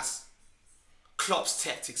discuss Klopp's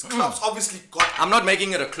tactics. Klopp's obviously got... I'm not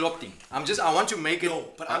making it a Klopp thing. I want to make it No,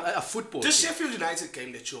 but a football This thing. Sheffield United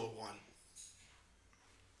game that you all won,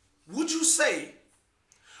 would you say...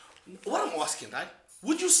 What I'm asking, right?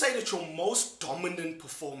 Would you say that your most dominant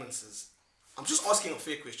performances... I'm just asking a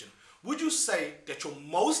fair question. Would you say that your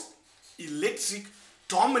most electric,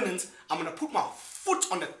 dominant... I'm going to put my foot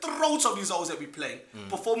on the throats of these O's that we're playing.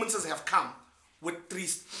 Performances have come with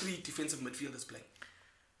three defensive midfielders playing.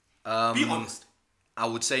 Be honest. I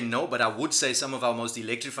would say no, but I would say some of our most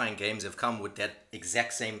electrifying games have come with that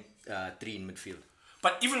exact same three in midfield.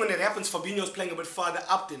 But even when it happens, Fabinho's playing a bit farther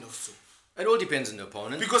up than those two. It all depends on the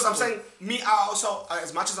opponent. Because I'm saying, I also,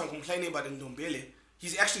 as much as I'm complaining about Ndombele,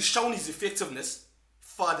 he's actually shown his effectiveness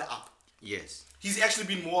farther up. Yes. He's actually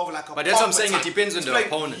been more of like a... But that's what I'm proper saying, it type. depends on He's the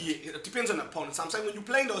opponent. Yeah, it depends on the opponent. So I'm saying when you're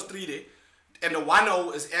playing those three there, and the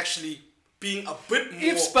 1-0 is actually being a bit more...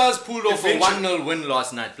 If Spurs pulled off a eventual- 1-0 win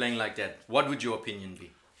last night playing like that, what would your opinion be?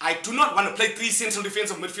 I do not want to play three central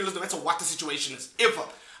defensive midfielders no matter what the situation is. Ever.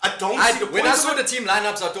 I don't see the point When I of saw it. the team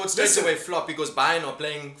lineups, I thought straight Listen. away flop because Bayern are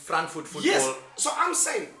playing front foot football. Yes. So I'm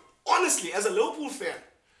saying, honestly, as a Liverpool fan,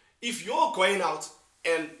 if you're going out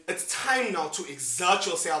and it's time now to exert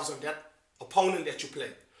yourselves on that opponent that you play,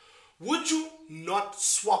 would you not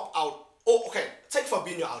swap out? Oh, okay, take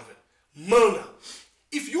Fabinho out of it. Milner.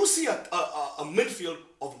 If you see a midfield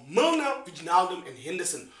of Milner, Wijnaldum, and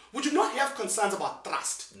Henderson, would you not have concerns about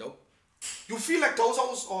trust? Nope. You feel like those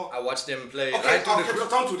are... I watched them play Okay, right through okay, the but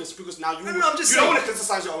don't do this because now you, No, I'm just you don't saying. want to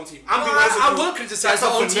criticize your own team. I'm being honest with I you. will criticize That's the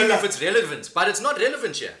a own team vanilla- if it's relevant, but it's not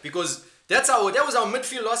relevant here because that was our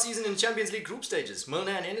midfield last season in Champions League group stages.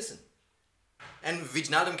 Milner and Henderson. And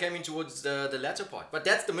Wijnaldum came in towards the latter part. But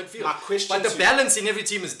that's the midfield. My question But the to you- balance in every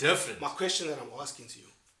team is different. My question that I'm asking to you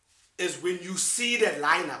is when you see that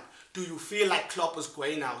lineup, do you feel like Klopp is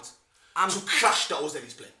going out to crush the O's that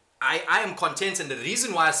he's playing? I am content, and the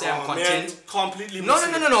reason why I say I'm content... Man, completely No.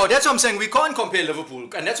 missing it. That's what I'm saying. We can't compare Liverpool.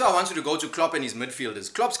 And that's why I want you to go to Klopp and his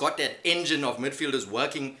midfielders. Klopp's got that engine of midfielders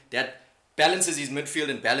working that balances his midfield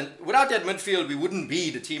and balance. Without that midfield, we wouldn't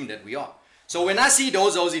be the team that we are. So when I see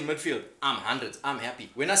those in midfield, I'm hundreds. I'm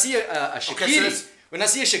happy. When I see a Shaqiri, when I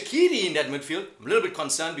see a Shaqiri in that midfield, I'm a little bit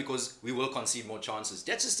concerned because we will concede more chances.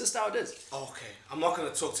 That's just how it is. Okay, I'm not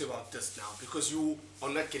going to talk to you about this now because you are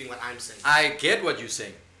not getting what I'm saying. I get what you're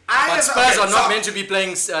saying. I But guess- Spurs okay, are not so- meant to be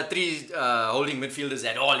playing three holding midfielders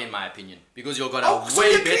at all, in my opinion. Because you've got Oh, a so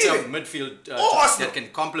way you agree better then? midfield Arsenal. that can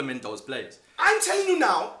complement those players. I'm telling you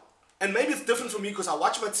now, and maybe it's different for me because I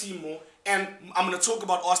watch my team more, and I'm going to talk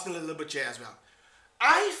about Arsenal a little bit here as well.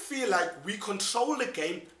 I feel like we control the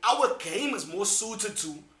game. Our game is more suited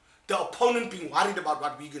to the opponent being worried about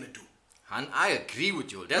what we're gonna do. And I agree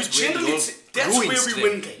with you. That's We where generally, your that's brewing where we strength-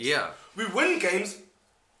 win games. Yeah. We win games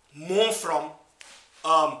more from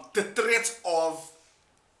the threat of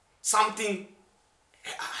something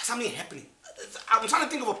happening. I'm trying to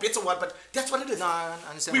think of a better word, but that's what it is. No, I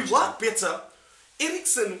understand We what you're work better.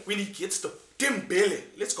 Eriksen, when he gets the Dembele,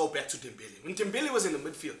 let's go back to Dembele. When Dembele was in the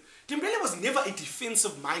midfield, Dembele was never a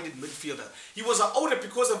defensive-minded midfielder. He was older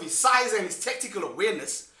because of his size and his tactical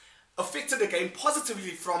awareness, affected the game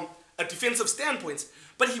positively from a defensive standpoint.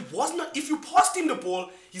 But he was not. If you passed him the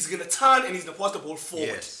ball, he's gonna turn and he's gonna pass the ball forward.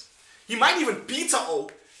 Yes. He might even beat a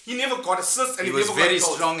He never got assists and He he was never very got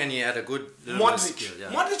goals. strong and he had a good little Modric. skill.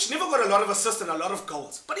 Yeah. Modric never got a lot of assists and a lot of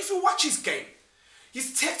goals. But if you watch his game,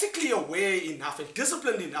 he's tactically aware enough and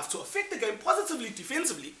disciplined enough to affect the game positively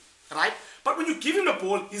defensively, right? But when you give him the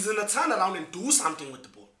ball, he's gonna turn around and do something with the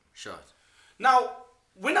ball. Sure. Now,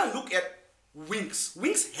 when I look at Winks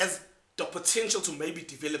has the potential to maybe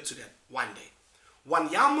develop to that one day.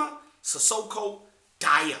 Wanyama, Sissoko,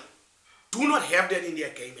 Dyer do not have that in their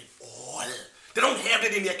game at all. They don't have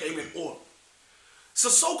that in their game at all.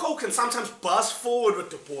 Sissoko can sometimes burst forward with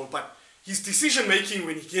the ball, but his decision making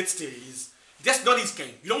when he gets there that's not his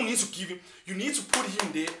game. You don't need to give him, you need to put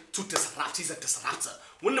him there to disrupt. He's a disruptor.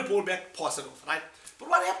 Win the ball back, pass it off, right? But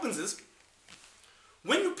what happens is,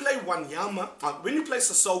 when you play Wanyama, when you play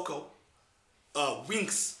Sissoko,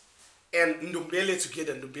 Winks, and Ndombele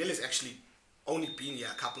together, Ndombele's actually only been here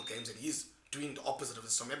a couple games and he's doing the opposite of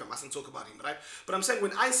this, so maybe I mustn't talk about him, right? But I'm saying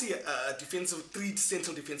when I see three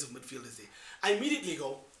central defensive midfielders there, I immediately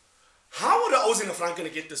go, how are the O's in the front going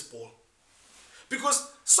to get this ball?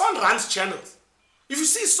 Because Son runs channels. If you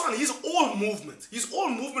see Son, he's all movement. He's all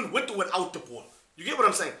movement with or without the ball. You get what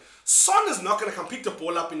I'm saying? Son is not going to come pick the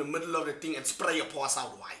ball up in the middle of the thing and spray a pass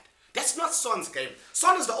out wide. That's not Son's game.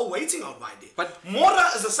 Son is the all waiting out wide there. But Mora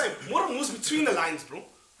is the same. Mora moves between the lines, bro.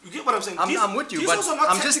 You get what I'm saying? I'm with you, these but also not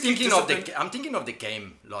I'm just tactically thinking of disciplined. I'm thinking of the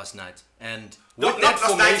game last night, and No, with that not last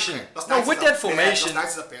night's formation. game. Last No, night's with is that a- formation. Last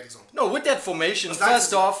night's is a bad example. No, with that formation. Last night's First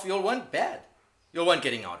is- off, you'll want bad. You'll want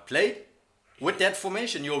getting outplayed. With that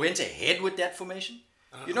formation, you'll went ahead with that formation.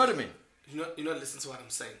 You know what I mean? You know, listen to what I'm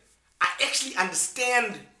saying. I actually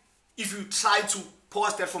understand if you try to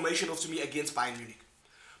pass that formation off to me against Bayern Munich.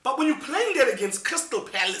 But when you're playing that against Crystal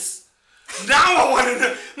Palace, now I want to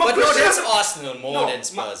know. But no, that's Arsenal more than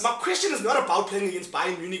Spurs. My question is not about playing against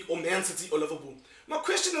Bayern Munich or Man City or Liverpool. My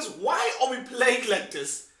question is, why are we playing like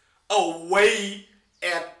this away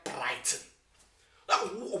at Brighton? Like,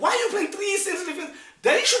 why are you playing three central defense?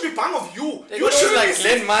 They should be bang of you. They You got shouldn't like be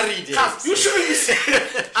Glenn set- Murray did. Cuz, you shouldn't be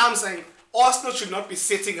set- I'm saying Arsenal should not be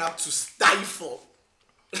setting up to stifle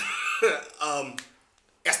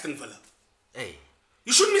Aston Villa. Hey,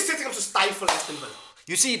 You shouldn't be setting up to stifle Aston Villa.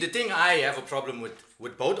 you see, the thing I have a problem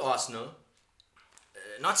with both Arsenal,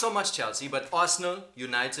 not so much Chelsea, but Arsenal,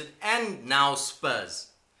 United, and now Spurs.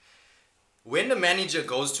 When the manager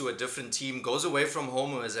goes to a different team, goes away from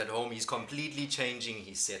home or is at home, he's completely changing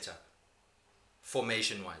his setup,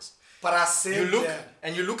 formation-wise. But I said You look that.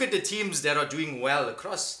 and you look at the teams that are doing well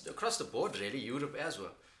across the board, really, Europe as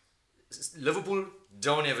well. Liverpool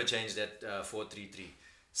don't ever change that 4-3-3.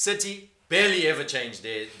 City barely ever change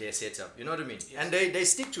their setup. You know what I mean? Yes. And they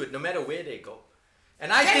stick to it no matter where they go.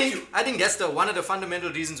 And I Thank think you. I think that's one of the fundamental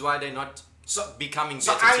reasons why they're not becoming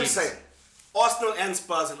So better I'm teams. saying, Arsenal and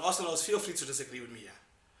Spurs, and Arsenal, feel free to disagree with me here.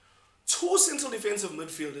 Two central defensive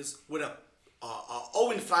midfielders with a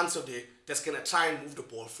O in front of there that's going to try and move the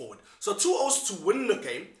ball forward. So two O's to win the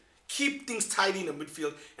game, keep things tidy in the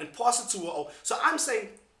midfield, and pass it to a O. So I'm saying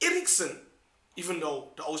Eriksen, even though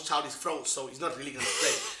the O's child is froze, so he's not really going to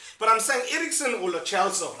play. But I'm saying Eriksen or Lo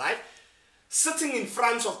Celso, right? Sitting in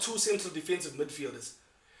front of two central defensive midfielders,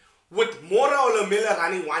 with Mora or Lamela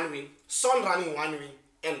running one wing, Son running one wing,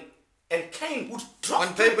 and Kane who drops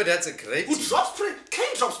On paper, that's a great who team.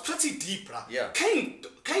 Kane drops pretty deep, bruh. Yeah. Kane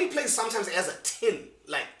plays sometimes as a 10,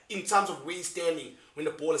 like in terms of where he's standing when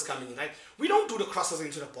the ball is coming in, right? We don't do the crosses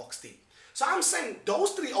into the box thing. So I'm saying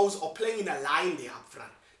those three O's are playing in a line there up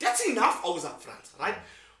front. That's enough O's up front, right?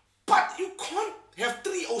 But you can't have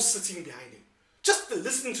three O's sitting behind him. Just the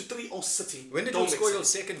listening to three O's sitting. When did don't you make score your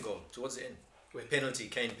sense. second goal? Towards the end. When? Penalty,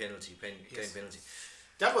 Kane penalty, Kane Yes. penalty.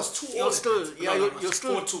 That was 2-0. You'll still- yeah, you'll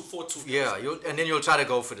still- 4-2. Yeah, and then you'll try to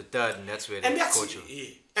go for the third, and that's where And they that's caught you. yeah.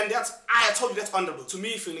 And that's I told you that's honorable. To me,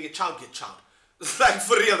 if you get child, get child. Like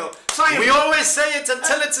for real though. Try and We always say it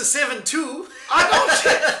until it's a 7-2. I don't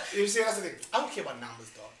care. You see, that's the thing. I don't care about numbers,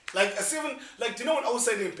 dog. Like a 7, like do you know what I was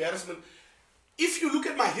saying? The embarrassment. If you look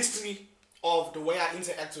at my history of the way I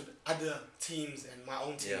interact with other teams and my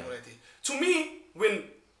own team Yeah. already. To me,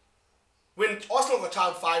 when Arsenal got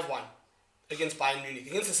child 5-1 against Bayern Munich,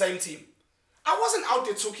 against the same team, I wasn't out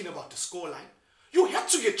there talking about the scoreline. You had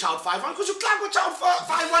to get child 5-1 because you can't go child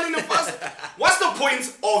 5-1 in the first. What's the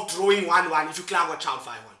point of drawing 1-1 if you can't go child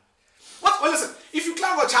 5-1? Well, listen, if you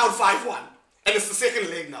can't go child 5-1 and it's the second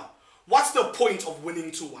leg now, what's the point of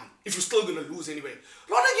winning 2-1 if you're still gonna lose anyway?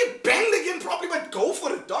 Rather get banged again properly, but go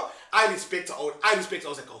for it, dog. I respect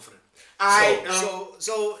those that go for it.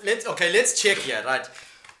 So let's check here, right?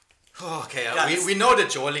 Okay, Yeah, we know the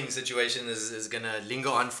Joling situation is gonna linger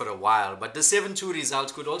on for a while, but the 7-2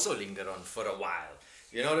 results could also linger on for a while.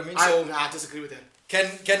 You know what I mean? I disagree with that.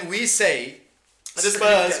 Can we say disagree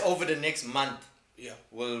with Spurs that. over the next month Yeah.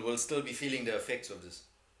 will still be feeling the effects of this?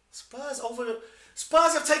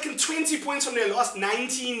 Spurs have taken 20 points from their last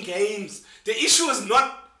 19 games. The issue is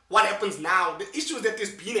not what happens now. The issue is that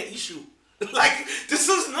there's been an issue. Like, this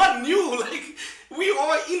is not new. Like, we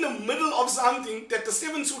are in the middle of something that the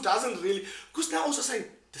 7-2 doesn't really... Because they're also saying,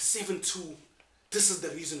 the 7-2, this is the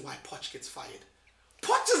reason why Poch gets fired.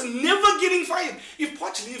 Poch is never getting fired. If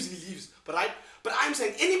Poch leaves, he leaves. But I'm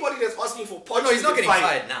saying anybody that's asking for Poch no, he's to not get getting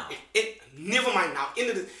fired now. Never mind now.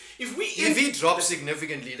 If he drops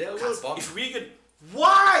significantly, they will bomb. If we get...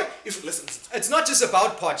 Why? Listen. It's not just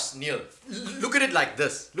about Poch, Neil. Look at it like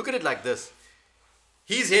this.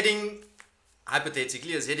 He's heading,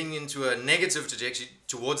 hypothetically, into a negative trajectory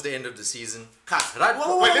towards the end of the season. Right?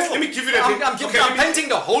 Let me give you that. I'm painting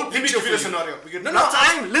the whole picture. Let me give you the for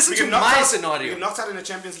scenario. Listen to my scenario. We get knocked out in the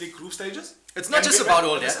Champions League group stages. It's not just about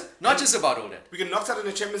all that. Not just about all that. We get knocked out in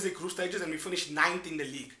the Champions League group stages and we finish 9th in the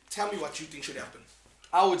league. Tell me what you think should happen.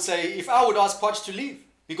 I would say, if I would ask Poch to leave,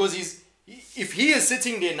 because if he is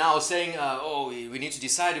sitting there now saying, we need to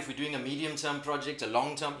decide if we're doing a medium-term project, a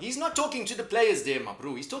long-term, he's not talking to the players there, my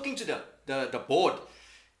bro. He's talking to the board.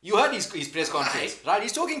 You heard his press conference, right?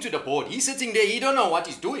 He's talking to the board. He's sitting there, he don't know what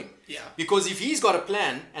he's doing. Yeah. Because if he's got a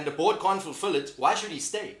plan and the board can't fulfill it, why should he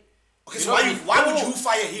stay? Okay, so why would you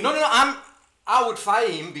fire him? No, I would fire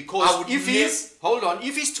him because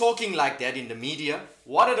if he's talking like that in the media,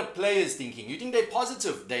 what are the players thinking? You think they're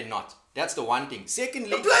positive? They're not. That's the one thing. Secondly,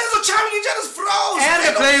 the players are chowing each other's throats. And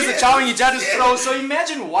the players are chowing each other's throats. So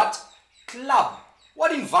imagine what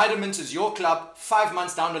environment is your club 5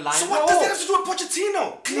 months down the line? So what does that have to do with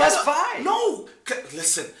Pochettino? That's fine. No.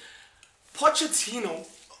 Listen, Pochettino...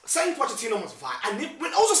 Saying Pochettino must fire, and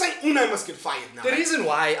we're also saying Unai must get fired now. The reason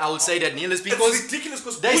why I would say that, Neil, is because it's ridiculous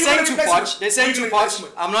because they're saying to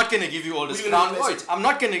Poch, I'm not going to give you all this crown. I'm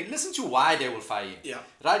not going to listen to why they will fire him. Yeah.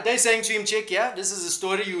 Right? They're saying to him, check, this is a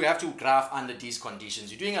story you have to graph under these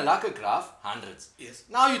conditions. You're doing a lacquer graph, hundreds. Yes.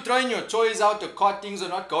 Now you're throwing your toys out, the cot things are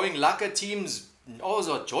not going, lacquer teams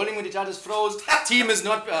also joining with each other's throws. Team is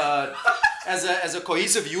not as a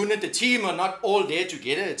cohesive unit. The team are not all there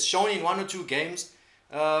together. It's shown in 1 or 2 games.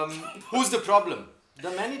 Who's the problem?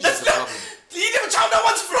 The manager's the problem. He never told no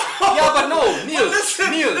one's from. Yeah, but no, Neil,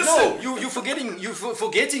 listen. no, you're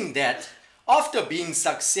forgetting that after being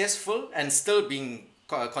successful and still being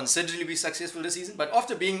considerably successful this season, but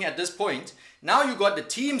after being at this point, now you got the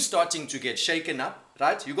team starting to get shaken up,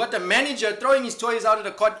 right? You got the manager throwing his toys out of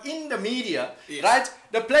the court in the media, yes. Right?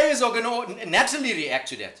 The players are going to naturally react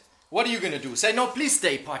to that. What are you going to do? Say, no, please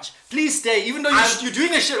stay, Poch. Please stay. Even though you're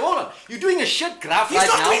doing a shit... Hold on. You're doing a shit graph right now.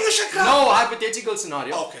 He's not doing a shit graph. No, hypothetical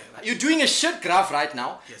scenario. Okay. Right. You're doing a shit graph right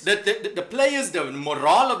now. Yes. The players, the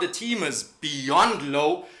morale of the team is beyond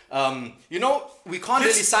low. We can't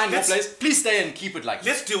really sign more players. Please stay and keep it like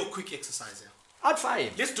Let's do a quick exercise here. I'd fire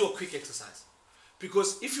him. Let's do a quick exercise.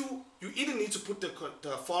 Because if you either need to put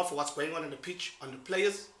the fault for what's going on in the pitch on the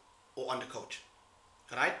players or on the coach.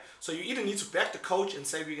 Right? So you either need to back the coach and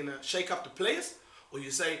say we're going to shake up the players, or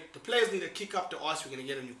you say the players need to kick up the arse, we're going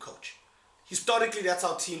to get a new coach. Historically, that's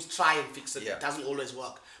how teams try and fix it. Yeah. It doesn't always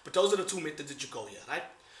work. But those are the 2 methods that you go here, right?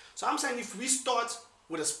 So I'm saying if we start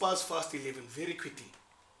with a Spurs first 11 very quickly,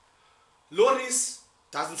 Lloris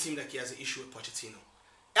doesn't seem like he has an issue with Pochettino.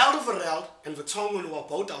 Alderweireld and Vertonghen, who are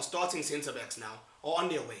both our starting centre-backs now, are on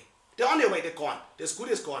their way. They're on their way, they're gone. They're as good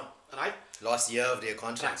as gone, right? Last year of their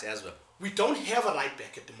contracts as well. We don't have a right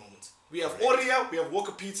back at the moment. We have Aurea, we have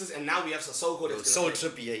Walker Peters, and now we have Sissoko. So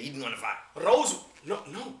Trippier, he didn't want to fight. Rose, no.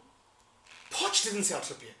 Poch didn't sell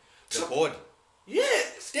Trippier. The board.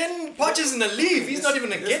 Yes. Then Poch isn't a leave. He's not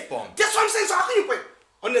even a get bomb. That's what I'm saying. So how can you put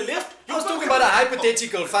on the left? I was talking about a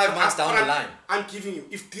hypothetical 5 months down the line. I'm giving you,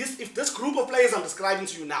 if this group of players I'm describing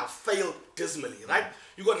to you now failed dismally, right?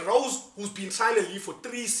 You got Rose, who's been trying to leave for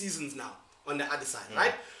 3 seasons now on the other side,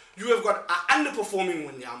 right? You have got an underperforming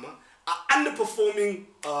Wanyama, underperforming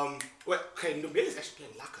Ndombele is actually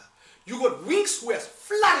playing lacquer. You got Winks, who has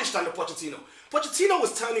flourished under Pochettino. Pochettino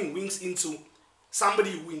was turning Winks into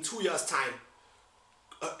somebody who in 2 years' time,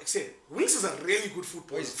 Winks is a really good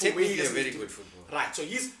footballer. He's technically a very good footballer. Right, so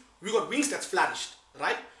we got Winks that's flourished,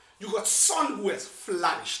 right? You got Son, who has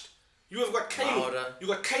flourished. You have got Kane. Mora. You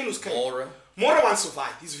got Kane, who's Kane. Mora wants to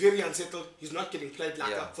survive. He's very unsettled. He's not getting played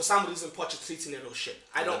like Yeah. for some reason. Pochettino treats him like shit.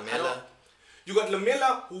 I don't. Lamela. You got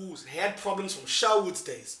Lamela, who's had problems from Sherwood's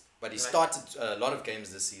days. But he started a lot of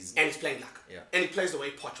games this season. And he's playing like. Yeah. And he plays the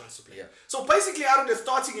way Poch wants to play. Yeah. So basically, out of the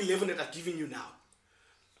starting 11 that I'm giving you now,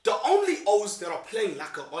 the only O's that are playing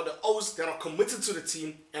lacquer are the O's that are committed to the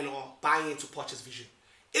team and are buying into Poch's vision.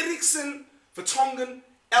 Eriksson, Vertonghen,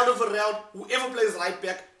 Alderweireld, whoever plays right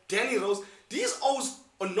back, Danny Rose, these O's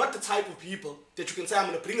are not the type of people that you can say, I'm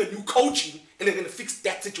going to bring a new coach in and they're going to fix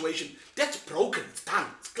that situation. That's broken. It's done.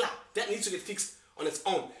 It's clear. That needs to get fixed on its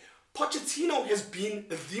own. Pochettino has been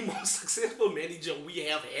the most successful manager we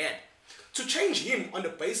have had. To change him on the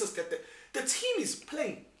basis that the team is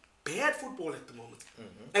playing bad football at the moment.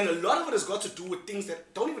 And a lot of it has got to do with things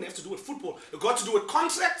that don't even have to do with football. It got to do with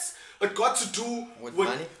contracts. It got to do with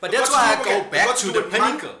money. But that's why I go back to the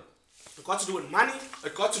pinnacle. It got to do with money.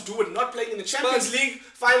 It got to do with not playing in the Champions League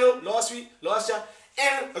final last year.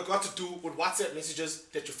 And it got to do with WhatsApp messages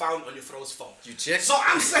that you found on your Fro's phone. You checked? So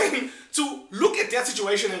I'm saying to look at that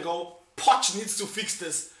situation and go, Poch needs to fix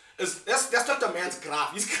this. That's not the man's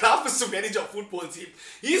graph. His graph is to manage a football team.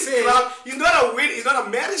 His graph, he's not a he's not a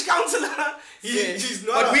marriage counselor. He's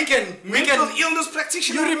not but a mental illness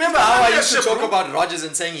practitioner. You remember how I used to talk about Rodgers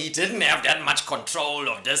and saying he didn't have that much control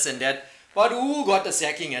of this and that. But who got the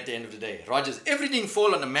sacking at the end of the day? Rodgers. Everything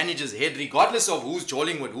fall on the manager's head, regardless of who's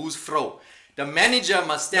jolling with who's fro. The manager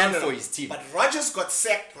must stand for his team. But Rodgers got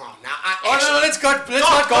sacked. Let's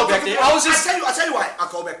not go back there. I'll tell you why. I'll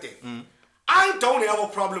go back there. I don't have a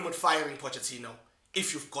problem with firing Pochettino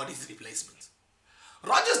if you've got his replacement.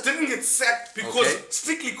 Rodgers didn't get sacked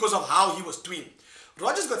strictly because of how he was doing.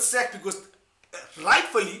 Rodgers got sacked because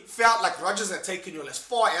rightfully felt like Rodgers had taken you as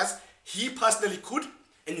far as he personally could,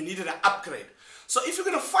 and you needed an upgrade. So if you're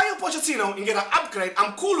gonna fire Pochettino and get an upgrade,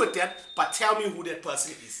 I'm cool with that. But tell me who that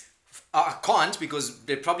person is. I can't, because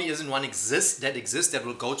there probably isn't one that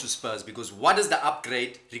will go to Spurs, because what is the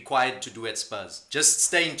upgrade required to do at Spurs? Just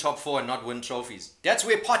stay in top 4 and not win trophies. That's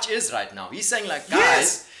where Poch is right now. He's saying like,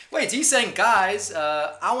 guys,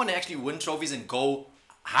 I want to actually win trophies and go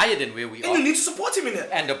higher than where we are. And you need to support him in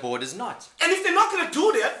that. And the board is not. And if they're not going to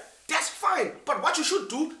do that, that's fine. But what you should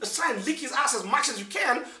do is try and lick his ass as much as you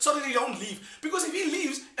can so that he don't leave. Because if he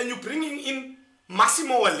leaves and you're bringing in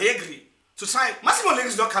Massimo Allegri, Massimo Allegri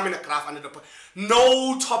is not coming to craft under the...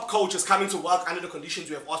 No top coach is coming to work under the conditions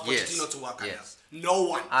we have asked Pochettino to work under. No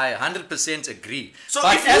one. I 100% agree. So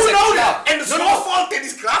but if you know that, and it's your fault that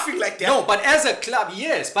he's graphing like that. No, but as a club,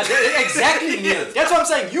 yes. But exactly, Neil. That's what I'm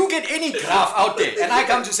saying. You get any graph out there, and I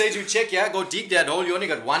come to say to you, check, go dig that hole. You only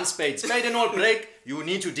got one spade. Spade and all break, you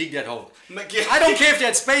need to dig that hole. I don't care if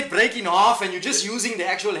that spade break in half and you're just using the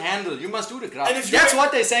actual handle. You must do the graph. That's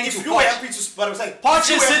what they're saying to Poch. If you were happy to... But I'm saying...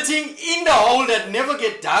 Poch is sitting in the hole that never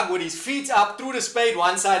get dug with his feet up through the spade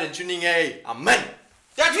one side and tuning, hey, amen.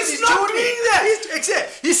 He's not doing that.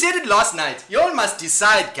 He said it last night. You all must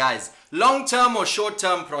decide, guys. Long-term or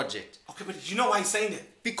short-term project. Okay, but you know why he's saying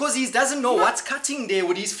that? Because he doesn't know what's cutting there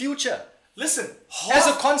with his future. Listen. As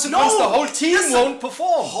a consequence, the whole team won't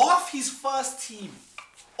perform. Half his first team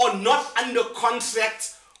are not under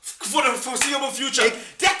contract for the foreseeable future.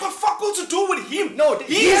 That got fuck all to do with him. No,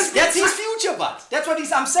 that's his future, but that's what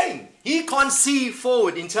I'm saying. He can't see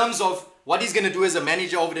forward in terms of what he's going to do as a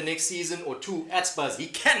manager over the next season or two at Spurs. He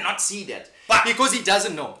cannot see that. But because he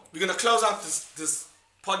doesn't know. We're going to close out this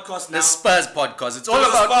podcast now. The Spurs podcast. It's all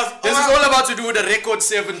about... This is all about to do with the record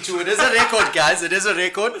 7-2. It is a record, guys. It is a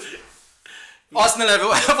record.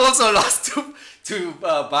 Arsenal have also lost to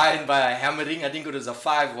Bayern by a hammering. I think it was a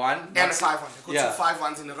 5-1. And a 5-1. They got 2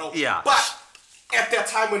 5-1s in a row. Yeah. But at that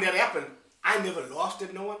time when that happened, I never laughed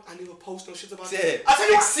at no one. I never post no shit about it. I tell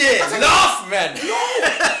you what. Laugh, man. No.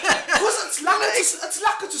 Because it's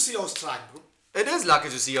lucky to see us trying, bro. It is lucky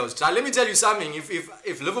to see us try. Let me tell you something.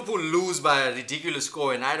 If Liverpool lose by a ridiculous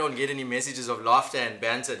score and I don't get any messages of laughter and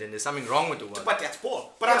banter, then there's something wrong with the world. But that's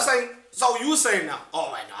ball. But I'm saying, so you saying now,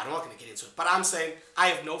 I'm not going to get into it. But I'm saying, I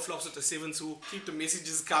have no flops with the 7-2. Keep the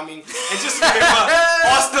messages coming. And just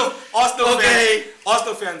remember,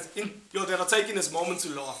 Arsenal fans, that are taking this moment to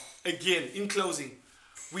laugh. Again, in closing,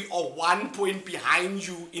 we are 1 point behind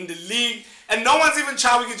you in the league. And no one's even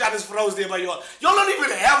chowing each other's throats there by y'all. Y'all don't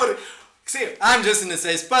even have it. I'm just going to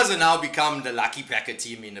say, Spurs have now become the lucky packer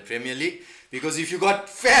team in the Premier League. Because if you got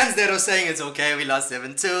fans that are saying it's okay, we lost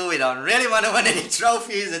 7-2, we don't really want to win any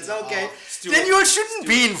trophies, it's okay, then you shouldn't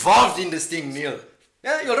be involved in this thing, Neil.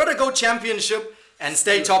 Yeah, you'd rather go championship and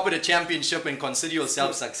stay top of the championship and consider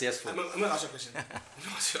yourself successful. I'm going to ask you a question. I'm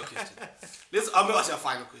going to ask you a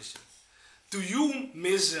final question. Do you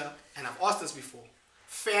measure, and I've asked this before,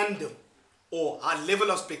 fandom or our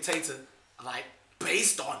level of spectator, right,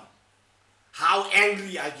 based on how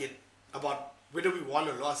angry I get about whether we won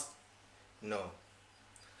or lost? No.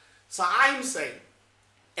 So I'm saying,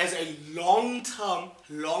 as a long-term,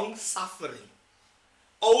 long-suffering,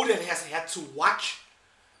 that has had to watch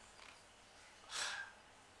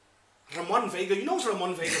Ramon Vega. You know who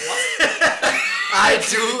Ramon Vega was?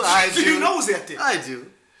 I do. You know that thing? I do.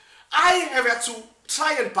 I have had to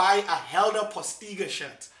try and buy a Helder Postiga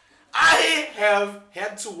shirt. I have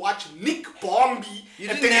had to watch Nick Bombi. You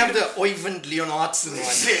didn't have the Oyvind Leonardson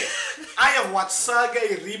one. I have watched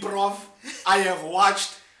Sergei Ribrov. I have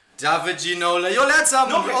watched David Ginola. You'll had some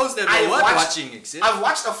roles that were worth watching. I've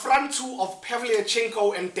watched a front two of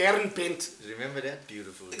Pavlyuchenko and Darren Bent. Remember that?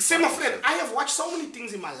 Beautiful. Say, my friend, I have watched so many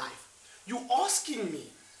things in my life. You asking me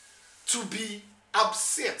to be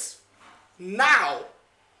upset now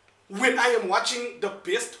when I am watching the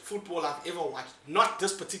best football I've ever watched, not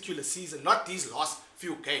this particular season, not these last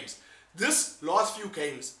few games. This last few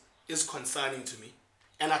games is concerning to me.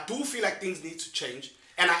 And I do feel like things need to change.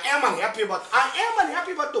 And I am unhappy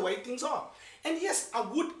about the way things are. And yes, I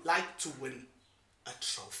would like to win a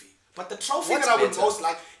trophy. But the trophy that I would most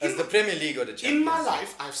like is the Premier League or the Champions League. In my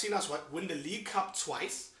life, I've seen us win the League Cup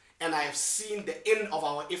twice. And I have seen the end of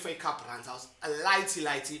our FA Cup runs. I was a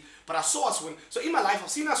lighty, but I saw us win. So in my life, I've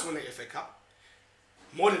seen us win the FA Cup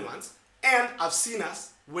more than once. And I've seen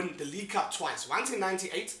us win the League Cup twice. Once in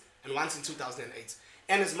 98 and once in 2008.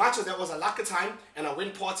 And as much as that was a lucky time, and I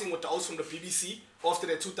went partying with those from the BBC after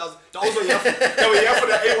the 2000, those were here for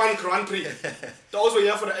the A1 Grand Prix. Those were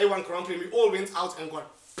here for the A1 Grand Prix. We all went out and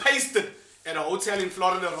got pasted at a hotel in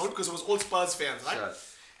Florida Road because it was all Spurs fans, right? Sure.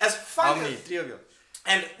 As fun How many? 3 of you?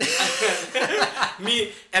 And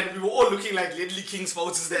me, and we were all looking like Ledley King's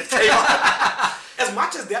photos that came out. As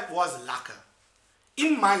much as that was lacquer,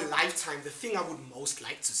 in my lifetime, the thing I would most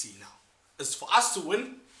like to see now is for us to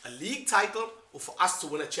win a league title or for us to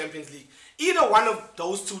win a Champions League. Either one of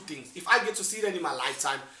those two things. If I get to see that in my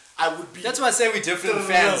lifetime, I would be... That's why I say we're different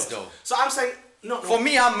fans, though. So I'm saying... No. For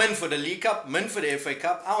me, I'm meant for the League Cup, meant for the FA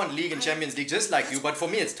Cup. I want League and Champions League just like you, but for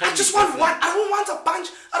me, it's totally I just want different. one. I don't want a bunch.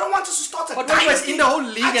 I don't want us to start a But dynasty. in the whole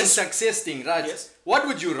league and success thing, right? Yes. What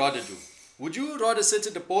would you rather do? Would you rather sit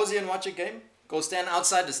at the Posy and watch a game? Go stand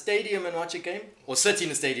outside the stadium and watch a game? Or sit in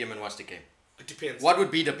the stadium and watch the game? It depends. What would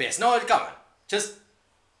be the best? No, come on. Just,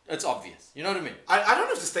 it's obvious. You know what I mean? I don't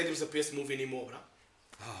know if the stadium's the best move anymore, bro.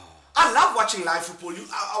 I love watching live football.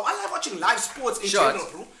 I love watching live sports in general,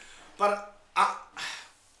 bro. But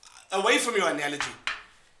away from your analogy.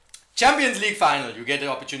 Champions League final, you get the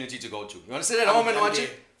opportunity to go to. You want to sit at home and watch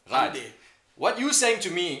it? Right. What you saying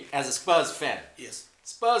to me as a Spurs fan? Yes.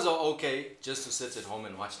 Spurs are okay just to sit at home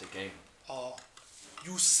and watch the game.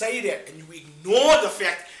 You say that and you ignore the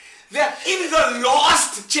fact that in the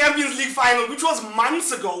last Champions League final, which was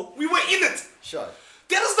months ago, we were in it. Sure.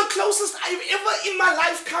 That is the closest I've ever in my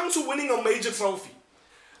life come to winning a major trophy.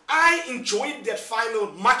 I enjoyed that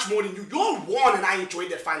final much more than you. You all won and I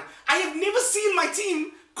enjoyed that final. I have never seen my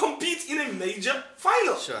team compete in a major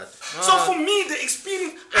final. Sure. So for me, the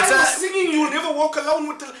experience, I was singing You'll Never Walk Alone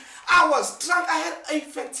with the... I was drunk. I had a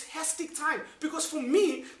fantastic time. Because for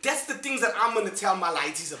me, that's the things that I'm going to tell my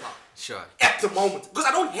lighties about. Sure. At the moment. Because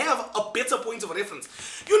I don't have a better point of reference.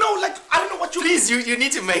 You know, like, I don't know what you... Please, you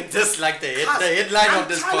need to make this like the headline of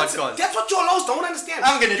this podcast. That's what your lows don't understand.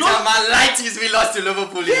 I'm going to tell my lighties we lost to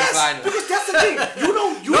Liverpool in the final. Because that's the thing.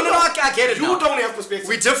 I get it You don't have perspective.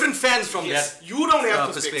 We're different fans from that. You don't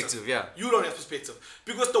have perspective. Yeah. You don't have perspective.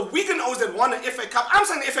 Because the Wigan O's that won the FA Cup, I'm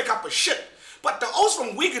saying the FA Cup was shit. But the O's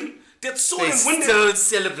from Wigan that saw him win still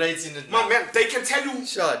celebrating it. My man, they can tell you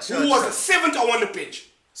who was the seventh on the pitch.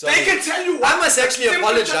 Sorry. They can tell you. I must actually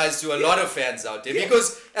apologize to a lot of fans out there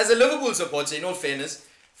because as a Liverpool supporter, in all fairness,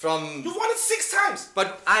 you've won it 6 times.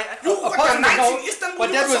 But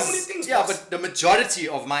but the majority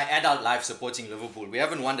of my adult life supporting Liverpool, we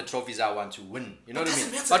haven't won the trophies I want to win. You know what I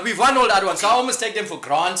mean? Matter. But we've won all the other ones, so I almost take them for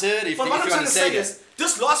granted if you want to say this.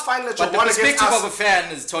 This last final that you won against us. But the perspective of a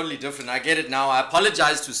fan is totally different. I get it now. I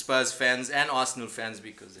apologize to Spurs fans and Arsenal fans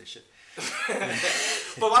because they shit.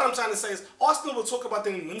 But what I'm trying to say is, Arsenal will talk about the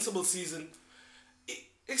invincible season.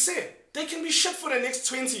 They can be shit for the next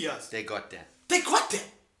 20 years. They got that. They got that.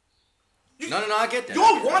 No, I get that. You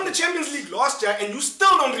all won the Champions League last last year, and you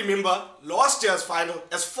still don't remember last year's final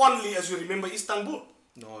as fondly as you remember Istanbul.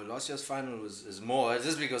 No, last year's final is more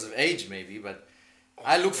just because of age, maybe. But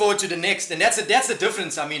I look forward to the next, and that's the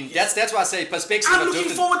difference. I mean, that's why I say perspectives I'm are looking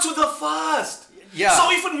different. forward to the first. Yeah.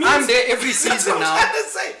 So if it means I'm there every that's what season I'm now. trying to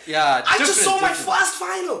say. Yeah, I just saw different. my first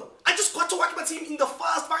final. I just got to watch my team in the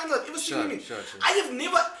first final. It was Sure. I have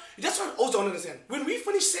never. That's what I also don't understand. When we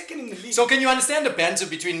finished second in the league. So can you understand the banter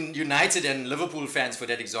between United and Liverpool fans, for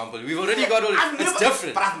that example? We've already got all. It's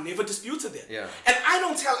different. But I've never disputed that. Yeah. And I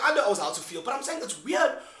don't tell other O's how to feel. But I'm saying it's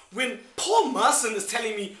weird when Paul Merson is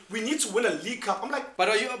telling me we need to win a League Cup. I'm like, But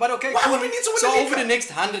okay. why cool. would we need to win So a League over Cup? the next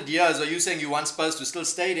 100 years, are you saying you want Spurs to still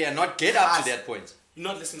stay there and not get up to that point? You're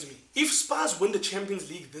not listening to me. If Spurs win the Champions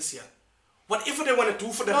League this year, whatever they want to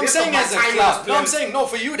do for the No, I'm rest saying of my as a time club. No, I'm playing- saying no.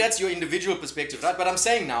 For you, that's your individual perspective, right? But I'm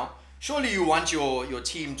saying now, surely you want your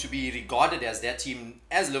team to be regarded as that team,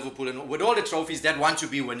 as Liverpool, and with all the trophies that want to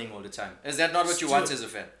be winning all the time. Is that not what you want as a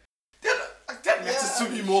fan? That matters to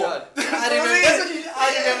me more.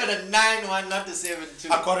 I remember the 9-1, not the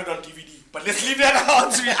 7-2. I got it on DVD. But let's leave that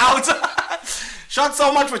out to be out. Sean,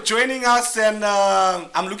 so much for joining us, and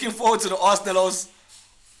I'm looking forward to the Arsenal's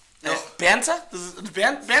banter.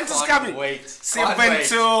 Banter's Can't coming. wait.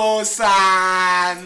 7-2, son.